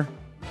corner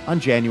on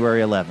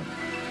January 11th.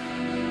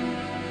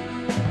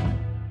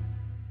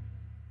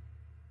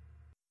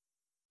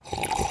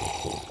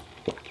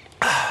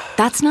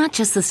 That's not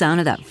just the sound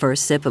of that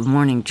first sip of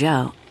Morning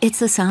Joe. It's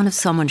the sound of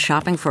someone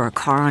shopping for a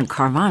car on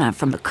Carvana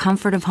from the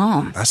comfort of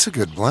home. That's a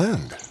good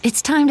blend.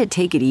 It's time to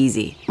take it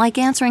easy, like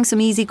answering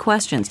some easy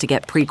questions to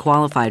get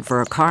pre-qualified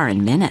for a car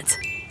in minutes.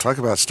 Talk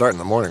about starting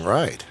the morning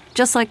right.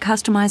 Just like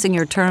customizing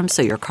your terms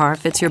so your car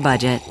fits your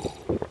budget.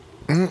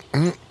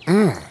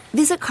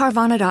 Visit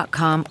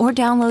Carvana.com or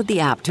download the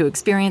app to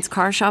experience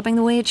car shopping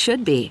the way it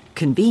should be.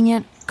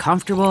 Convenient,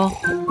 comfortable.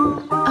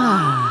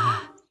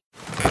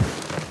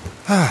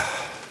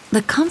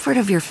 The comfort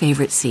of your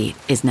favorite seat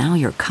is now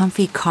your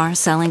comfy car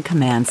selling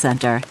command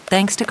center,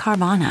 thanks to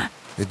Carvana.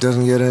 It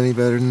doesn't get any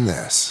better than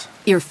this.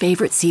 Your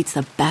favorite seat's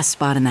the best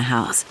spot in the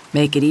house.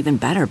 Make it even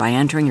better by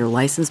entering your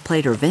license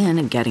plate or VIN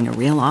and getting a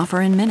real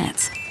offer in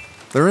minutes.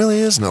 There really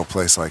is no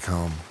place like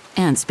home.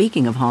 And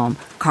speaking of home,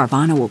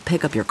 Carvana will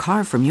pick up your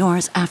car from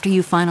yours after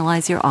you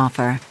finalize your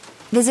offer.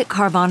 Visit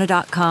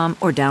Carvana.com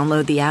or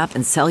download the app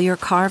and sell your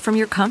car from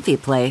your comfy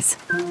place.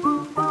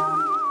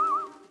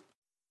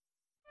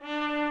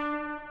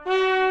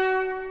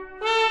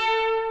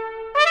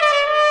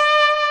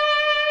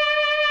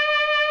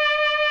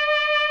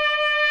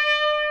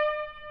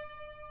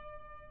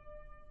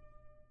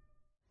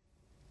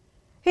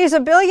 He's a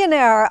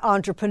billionaire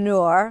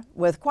entrepreneur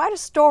with quite a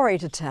story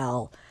to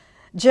tell.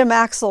 Jim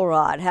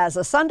Axelrod has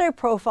a Sunday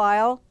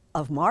profile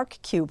of Mark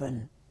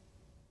Cuban.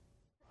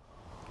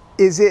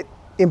 Is it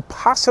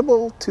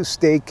impossible to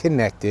stay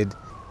connected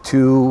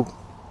to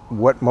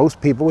what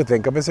most people would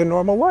think of as a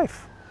normal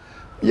life?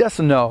 Yes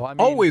and no.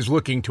 Always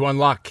looking to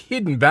unlock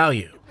hidden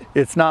value.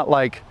 It's not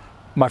like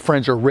my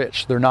friends are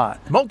rich. They're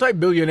not.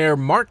 Multi-billionaire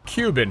Mark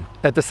Cuban.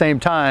 At the same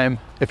time,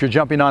 if you're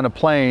jumping on a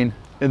plane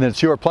and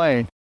it's your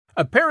plane,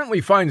 apparently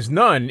finds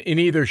none in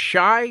either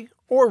shy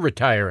or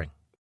retiring.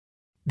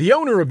 The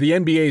owner of the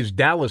NBA's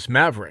Dallas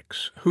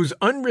Mavericks, whose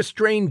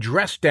unrestrained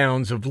dress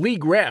downs of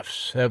league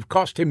refs have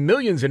cost him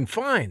millions in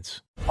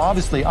fines.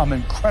 Obviously, I'm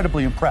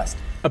incredibly impressed.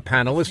 A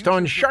panelist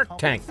on Shark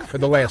Tank for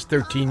the last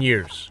 13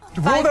 years.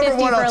 Rule number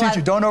one, I'll teach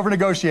you, don't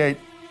over-negotiate.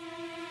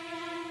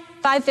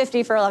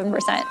 $550 for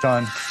 11%.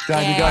 Done,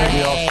 you got a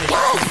deal.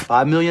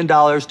 $5 million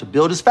to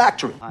build his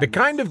factory. The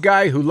kind of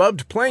guy who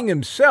loved playing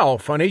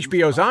himself on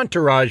HBO's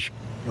Entourage.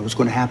 You know what's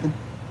going to happen?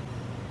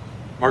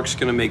 Mark's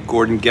going to make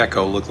Gordon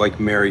Gekko look like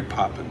Mary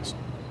Poppins.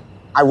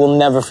 I will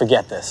never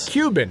forget this.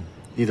 Cuban.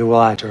 Neither will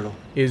I, Turtle.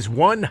 Is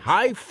one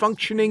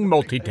high-functioning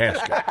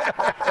multitasker.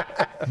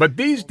 But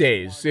these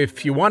days,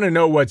 if you want to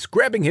know what's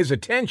grabbing his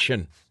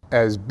attention...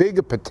 As big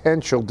a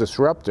potential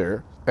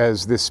disruptor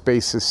as this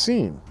space has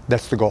seen.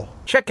 That's the goal.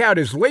 Check out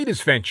his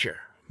latest venture,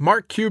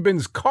 Mark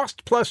Cuban's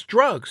Cost Plus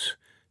Drugs,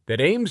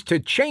 that aims to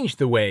change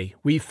the way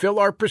we fill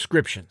our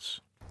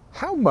prescriptions.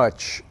 How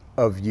much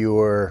of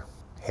your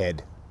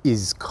head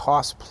is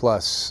Cost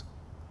Plus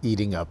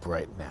eating up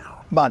right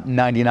now? About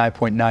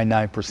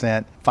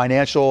 99.99%.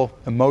 Financial,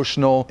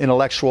 emotional,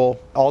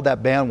 intellectual, all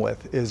that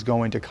bandwidth is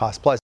going to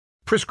Cost Plus.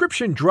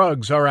 Prescription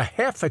drugs are a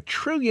 $500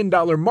 billion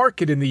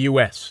market in the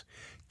U.S.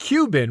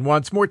 Cuban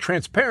wants more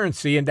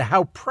transparency into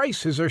how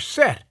prices are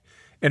set,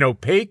 an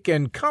opaque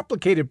and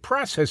complicated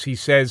process, he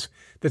says,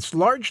 that's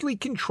largely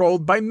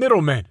controlled by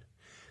middlemen.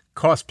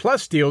 Cost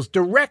Plus deals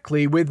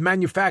directly with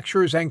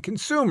manufacturers and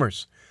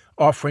consumers,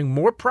 offering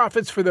more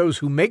profits for those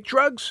who make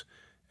drugs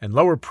and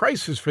lower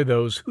prices for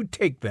those who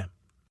take them.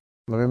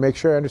 Let me make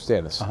sure I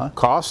understand this.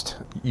 Cost?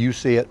 You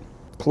see it.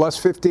 Plus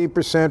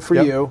 15% for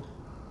you,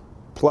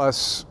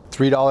 plus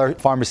 $3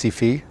 pharmacy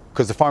fee,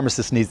 because the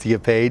pharmacist needs to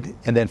get paid,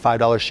 and then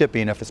 $5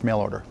 shipping if it's mail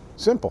order.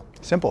 Simple.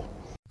 Simple.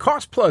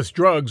 Cost Plus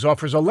Drugs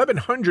offers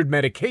 1,100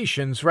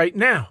 medications right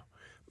now,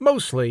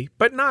 mostly,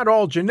 but not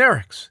all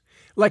generics,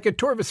 like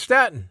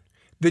atorvastatin,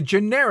 the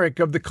generic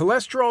of the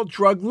cholesterol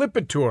drug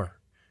Lipitor.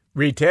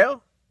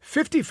 Retail,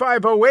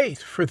 $55.08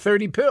 for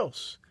 30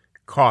 pills.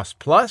 Cost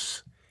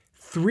Plus,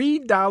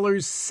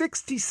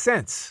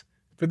 $3.60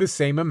 for the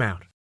same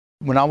amount.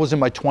 When I was in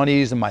my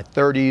 20s and my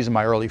 30s and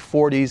my early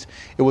 40s,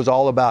 it was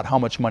all about how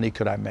much money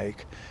could I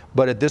make.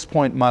 But at this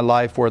point in my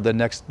life, where the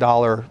next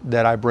dollar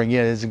that I bring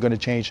in isn't going to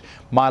change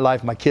my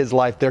life, my kids'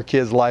 life, their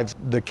kids' lives,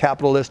 the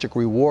capitalistic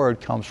reward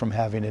comes from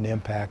having an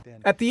impact.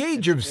 At the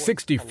age of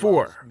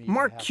 64,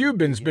 Mark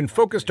Cuban's been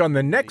focused on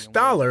the next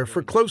dollar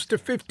for close to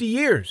 50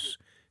 years,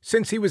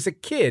 since he was a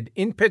kid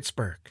in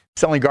Pittsburgh.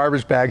 Selling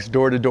garbage bags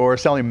door to door,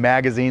 selling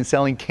magazines,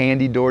 selling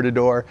candy door to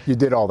door. You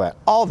did all that?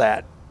 All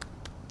that.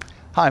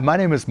 Hi, my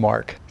name is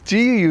Mark. Do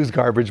you use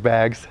garbage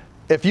bags?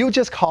 If you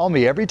just call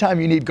me every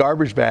time you need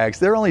garbage bags,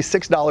 they're only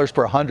 $6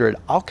 per 100.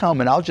 I'll come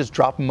and I'll just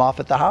drop them off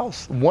at the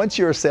house. Once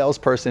you're a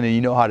salesperson and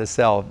you know how to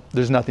sell,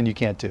 there's nothing you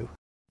can't do.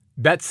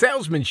 That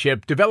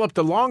salesmanship developed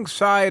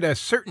alongside a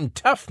certain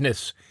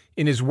toughness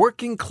in his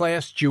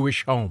working-class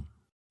Jewish home.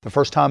 The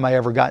first time I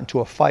ever got into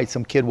a fight,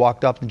 some kid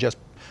walked up and just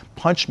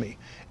punched me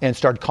and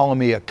started calling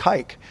me a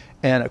kike.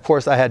 And of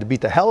course I had to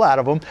beat the hell out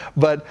of him,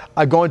 but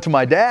I go into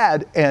my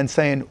dad and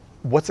saying,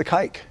 what's a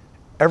kike?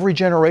 Every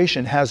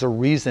generation has a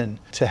reason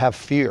to have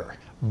fear,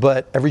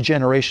 but every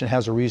generation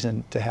has a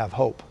reason to have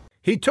hope.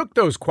 He took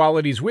those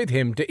qualities with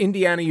him to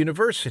Indiana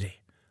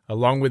University,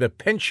 along with a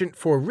penchant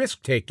for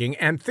risk-taking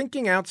and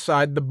thinking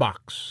outside the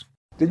box.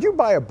 Did you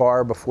buy a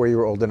bar before you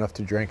were old enough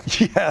to drink?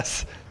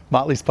 Yes,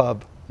 Motley's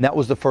Pub. And that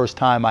was the first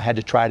time I had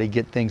to try to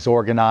get things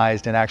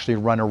organized and actually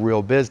run a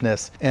real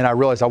business. And I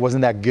realized I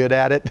wasn't that good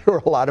at it. There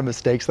were a lot of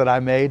mistakes that I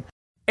made.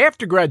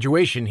 After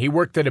graduation, he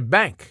worked at a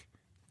bank.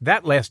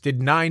 That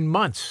lasted 9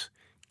 months.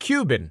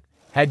 Cuban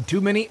had too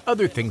many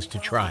other things to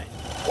try.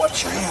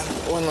 Watch your hand.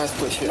 One last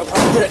push here.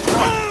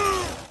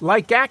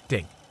 Like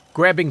acting,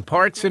 grabbing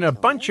parts in a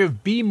bunch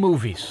of B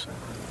movies.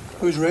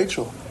 Who's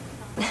Rachel?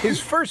 His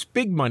first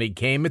big money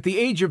came at the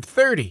age of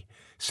 30,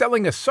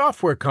 selling a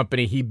software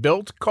company he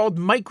built called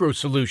Micro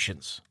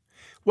Solutions.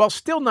 While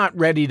still not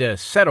ready to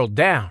settle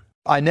down,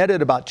 I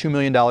netted about $2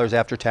 million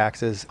after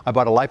taxes. I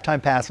bought a lifetime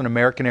pass on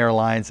American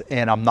Airlines,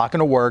 and I'm not going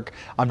to work.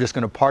 I'm just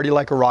going to party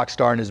like a rock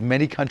star in as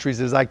many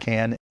countries as I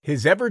can.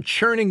 his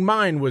ever-churning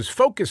mind was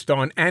focused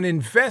on and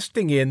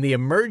investing in the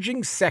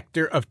emerging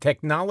sector of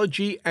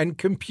technology and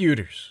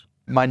computers.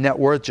 My net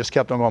worth just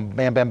kept on going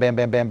bam, bam, bam,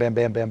 bam, bam, bam,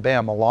 bam, bam,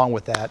 bam, along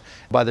with that.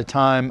 By the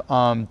time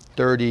I'm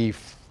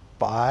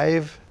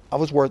 35, I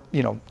was worth,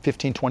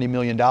 $15, $20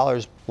 million.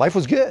 Life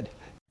was good.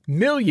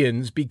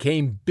 Millions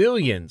became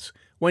billions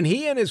when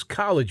he and his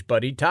college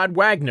buddy, Todd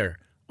Wagner,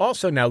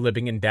 also now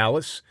living in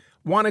Dallas,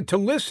 wanted to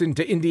listen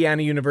to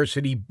Indiana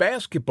University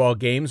basketball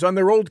games on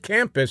their old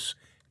campus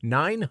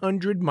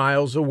 900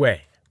 miles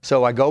away.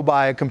 So I go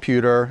buy a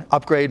computer,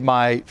 upgrade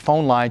my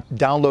phone line,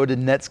 downloaded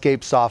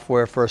Netscape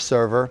software for a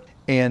server,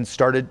 and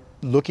started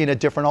looking at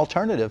different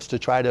alternatives to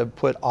try to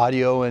put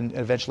audio and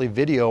eventually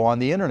video on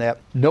the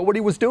internet. Nobody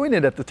was doing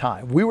it at the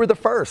time. We were the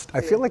first. I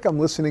feel like I'm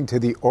listening to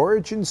the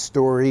origin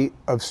story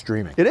of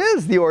streaming. It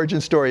is the origin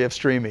story of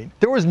streaming.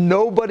 There was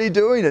nobody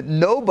doing it.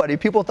 Nobody.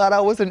 People thought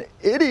I was an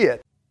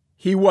idiot.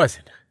 He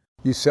wasn't.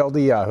 You sell to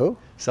Yahoo?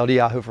 Sell to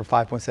Yahoo for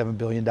 $5.7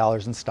 billion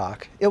in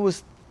stock. It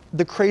was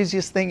the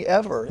craziest thing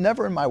ever.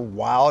 Never in my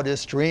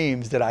wildest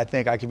dreams did I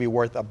think I could be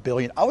worth $1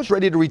 billion. I was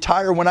ready to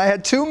retire when I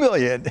had $2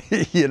 million,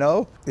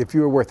 If you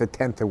were worth a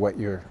tenth of what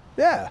you're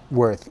Yeah.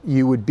 worth,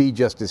 you would be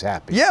just as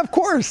happy. Yeah, of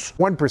course.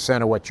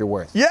 1% of what you're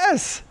worth.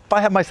 Yes. If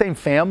I had my same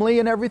family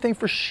and everything,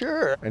 for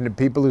sure. And the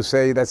people who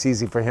say that's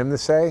easy for him to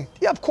say?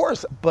 Yeah, of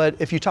course. But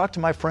if you talk to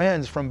my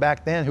friends from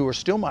back then who are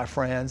still my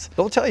friends,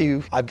 they'll tell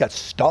you I've got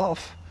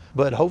stuff,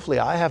 but hopefully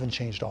I haven't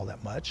changed all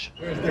that much.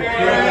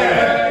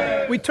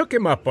 We took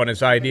him up on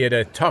his idea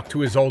to talk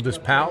to his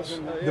oldest pals.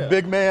 The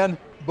big man,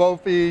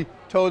 Bofi,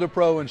 Toda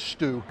Pro, and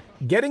Stu.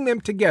 Getting them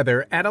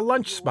together at a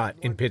lunch spot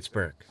in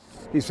Pittsburgh.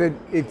 He said,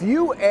 if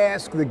you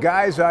ask the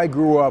guys I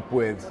grew up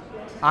with,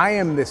 I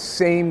am the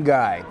same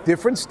guy.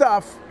 Different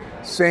stuff,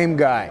 same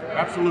guy.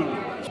 Absolutely.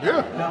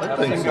 Yeah, I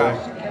think so.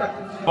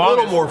 A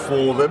little more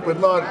folded, but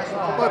not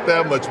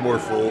that much more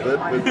folded.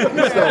 But still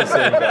the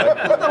same guy.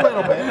 Just a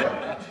little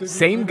bit.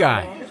 Same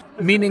guy,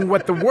 meaning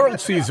what the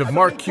world sees of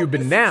Mark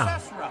Cuban now,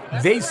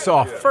 they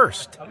saw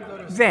first,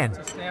 then.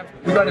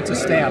 We got into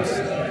stamps.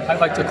 I'd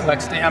like to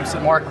collect stamps,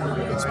 and Mark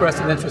expressed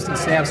an interest in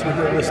stamps. We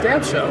did a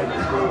stamp show.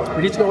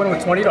 We'd each go in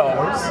with $20.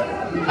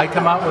 I'd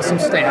come out with some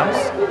stamps,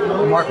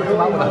 and Mark would come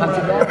out with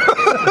 $100.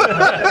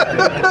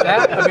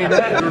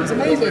 It's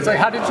amazing. It's like,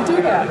 how did you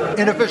do that?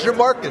 Inefficient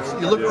markets.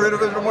 You look for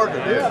inefficient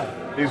markets. Yeah.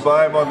 You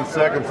buy them on the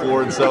second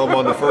floor and sell them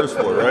on the first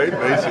floor, right?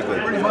 Basically.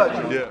 Pretty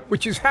much. Yeah.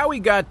 Which is how he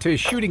got to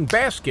shooting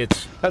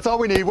baskets. That's all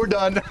we need. We're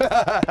done.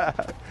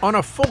 On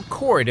a full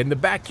court in the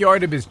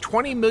backyard of his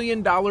 $20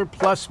 million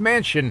plus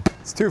mansion.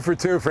 It's 2 for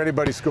 2 for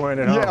anybody scoring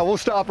at home. Yeah, we'll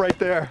stop right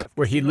there.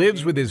 Where he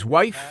lives with his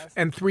wife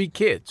and 3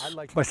 kids.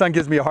 My son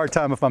gives me a hard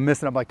time if I'm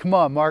missing. I'm like, come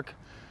on, Mark.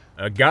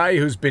 A guy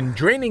who's been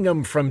draining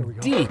him from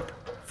deep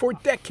for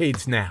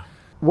decades now.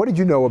 What did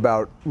you know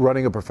about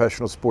running a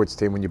professional sports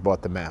team when you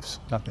bought the Mavs?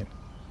 Nothing.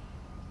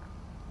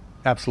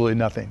 Absolutely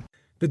nothing.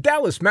 The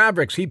Dallas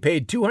Mavericks he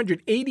paid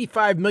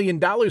 $285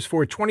 million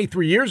for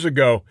 23 years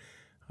ago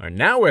are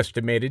now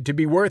estimated to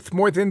be worth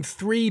more than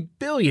 $3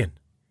 billion.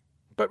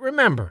 But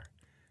remember,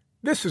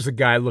 this is a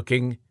guy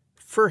looking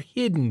for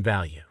hidden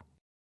value.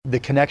 The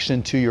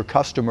connection to your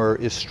customer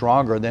is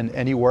stronger than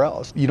anywhere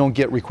else. You don't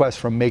get requests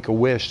from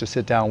Make-A-Wish to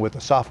sit down with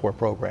a software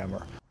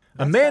programmer.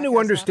 A man who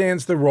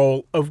understands the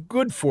role of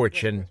good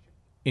fortune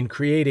in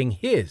creating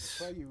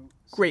his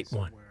great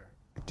one.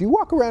 Do you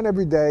walk around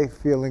every day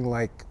feeling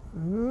like,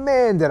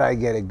 man, did I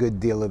get a good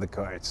deal of the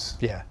cards?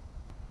 Yeah.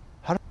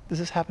 How does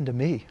this happen to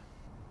me?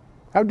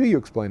 How do you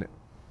explain it?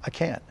 I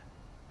can't.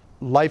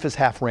 Life is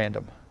half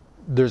random.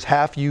 There's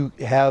half you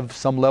have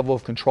some level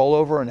of control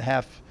over, and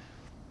half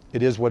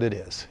it is what it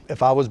is.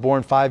 If I was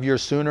born 5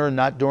 years sooner,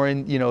 not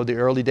during the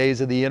early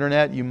days of the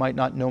internet, you might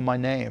not know my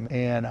name.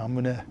 And I'm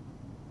gonna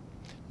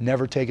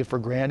never take it for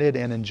granted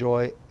and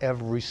enjoy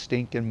every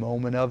stinking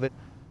moment of it.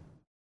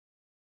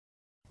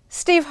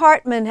 Steve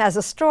Hartman has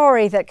a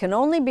story that can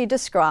only be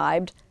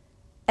described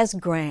as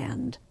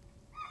grand.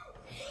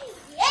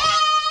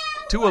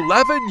 To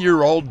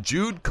 11-year-old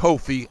Jude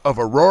Kofi of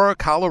Aurora,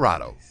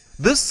 Colorado,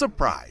 this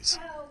surprise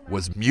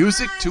was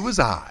music to his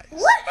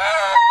eyes.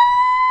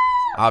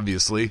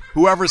 Obviously,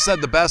 whoever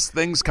said the best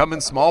things come in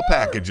small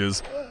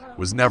packages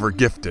was never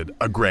gifted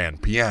a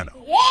grand piano.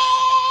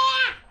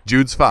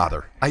 Jude's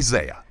father,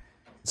 Isaiah.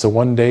 So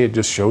one day it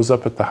just shows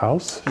up at the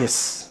house?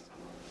 Yes,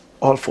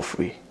 all for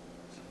free.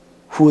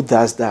 Who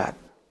does that?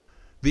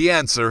 The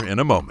answer in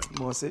a moment.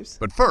 Moses?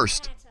 But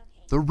first,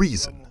 the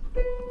reason.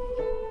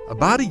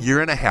 About a year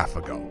and a half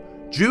ago,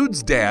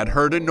 Jude's dad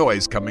heard a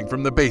noise coming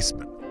from the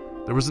basement.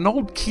 There was an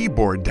old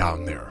keyboard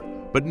down there,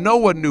 but no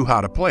one knew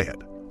how to play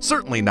it.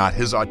 Certainly not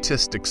his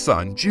autistic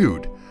son,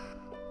 Jude.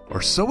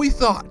 Or so he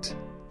thought.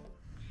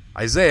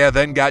 Isaiah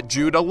then got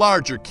Jude a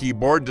larger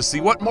keyboard to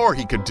see what more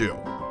he could do.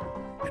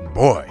 And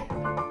boy,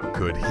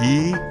 could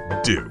he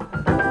do?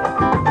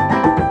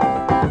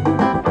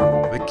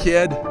 The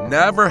kid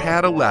never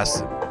had a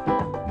lesson.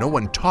 No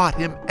one taught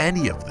him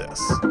any of this.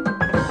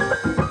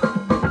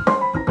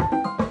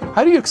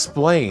 How do you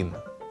explain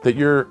that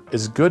you're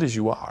as good as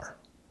you are?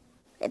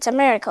 It's a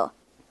miracle.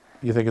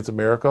 You think it's a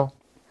miracle?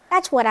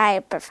 That's what I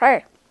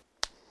prefer.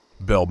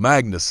 Bill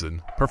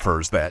Magnuson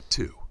prefers that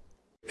too.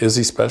 Is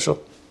he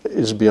special?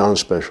 He's beyond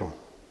special.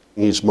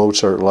 He's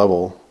Mozart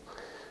level.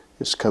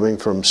 It's coming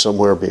from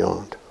somewhere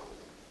beyond.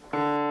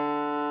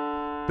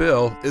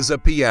 Bill is a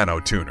piano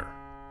tuner.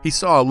 He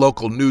saw a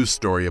local news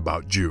story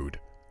about Jude,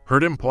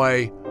 heard him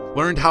play,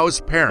 learned how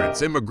his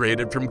parents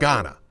immigrated from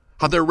Ghana,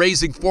 how they're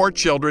raising 4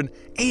 children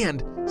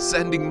and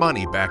sending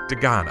money back to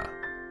Ghana.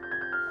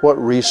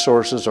 What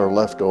resources are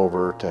left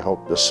over to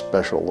help this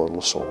special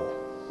little soul?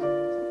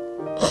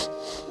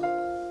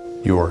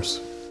 Yours.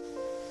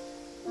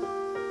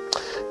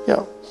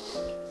 Yeah.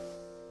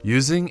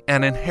 Using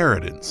an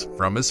inheritance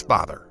from his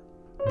father,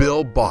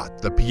 Bill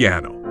bought the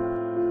piano,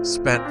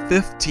 spent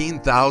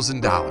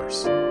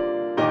 $15,000.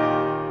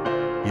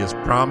 He has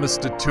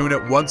promised to tune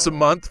it once a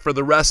month for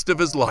the rest of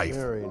his life.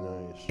 Very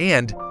nice.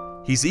 And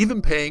he's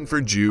even paying for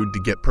Jude to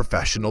get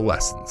professional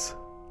lessons.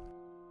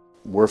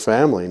 We're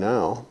family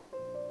now.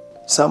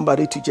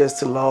 Somebody to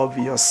just love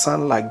your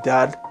son like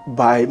that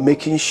by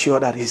making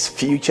sure that his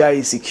future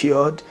is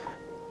secured.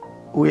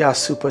 We are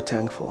super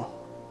thankful.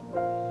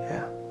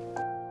 Yeah.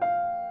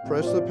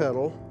 Press the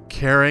pedal.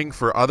 Caring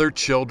for other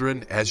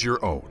children as your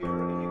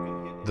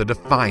own. The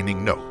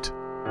defining note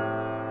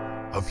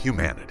of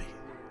humanity.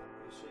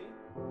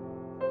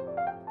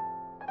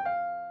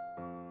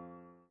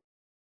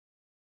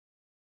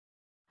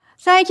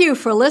 Thank you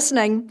for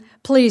listening.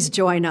 Please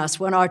join us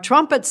when our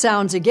trumpet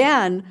sounds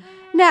again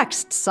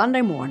next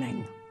Sunday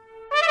morning.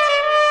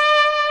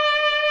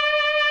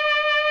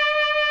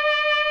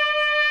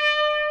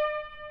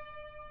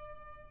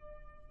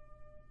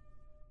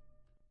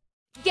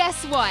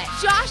 Guess what?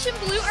 Josh and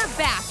Blue are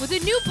back with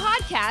a new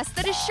podcast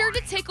that is sure to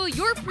tickle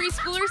your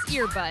preschooler's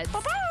earbuds.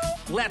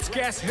 Let's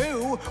Guess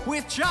Who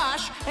with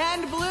Josh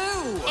and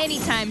Blue.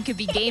 Anytime could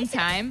be game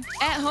time,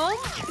 at home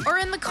or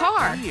in the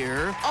car.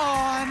 Here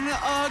on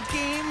a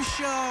game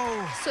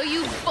show. So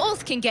you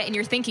both can get in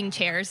your thinking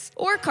chairs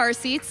or car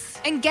seats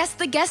and guess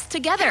the guest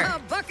together.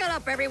 Buckle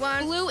up,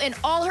 everyone. Blue and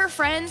all her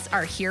friends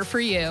are here for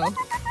you.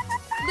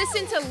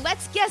 Listen to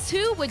Let's Guess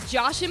Who with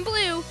Josh and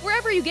Blue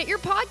wherever you get your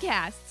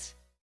podcasts.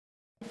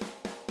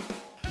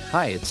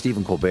 Hi, it's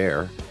Stephen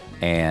Colbert,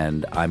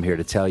 and I'm here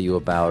to tell you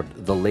about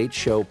The Late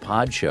Show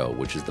Pod Show,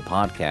 which is the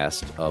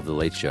podcast of The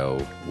Late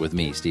Show with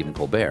me, Stephen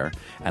Colbert,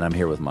 and I'm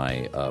here with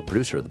my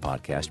producer of the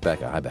podcast,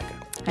 Becca. Hi, Becca.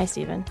 Hi,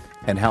 Stephen.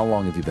 And how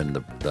long have you been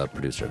the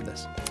producer of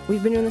this?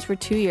 We've been doing this for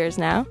 2 years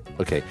now.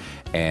 Okay,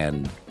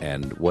 and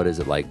what is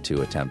it like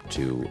to attempt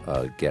to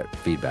get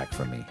feedback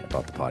from me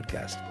about the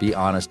podcast? Be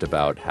honest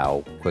about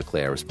how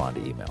quickly I respond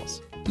to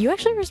emails. You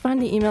actually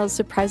respond to emails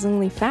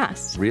surprisingly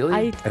fast. Really?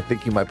 I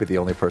think you might be the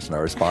only person I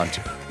respond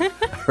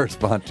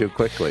to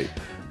quickly.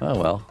 Oh,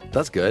 well,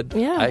 that's good.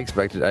 Yeah. I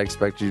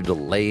expected you to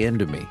lay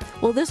into me.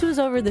 Well, this was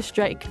over the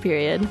strike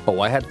period.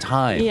 Oh, I had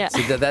time. Yeah.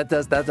 See, that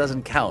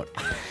doesn't count.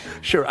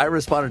 Sure, I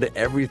responded to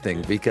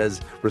everything because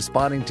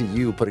responding to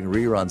you putting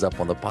reruns up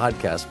on the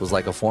podcast was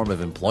like a form of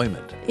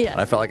employment. Yeah.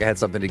 And I felt like I had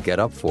something to get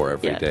up for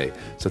every day.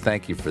 So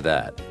thank you for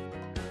that.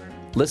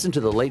 Listen to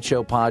The Late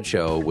Show Pod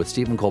Show with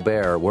Stephen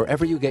Colbert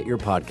wherever you get your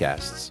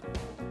podcasts.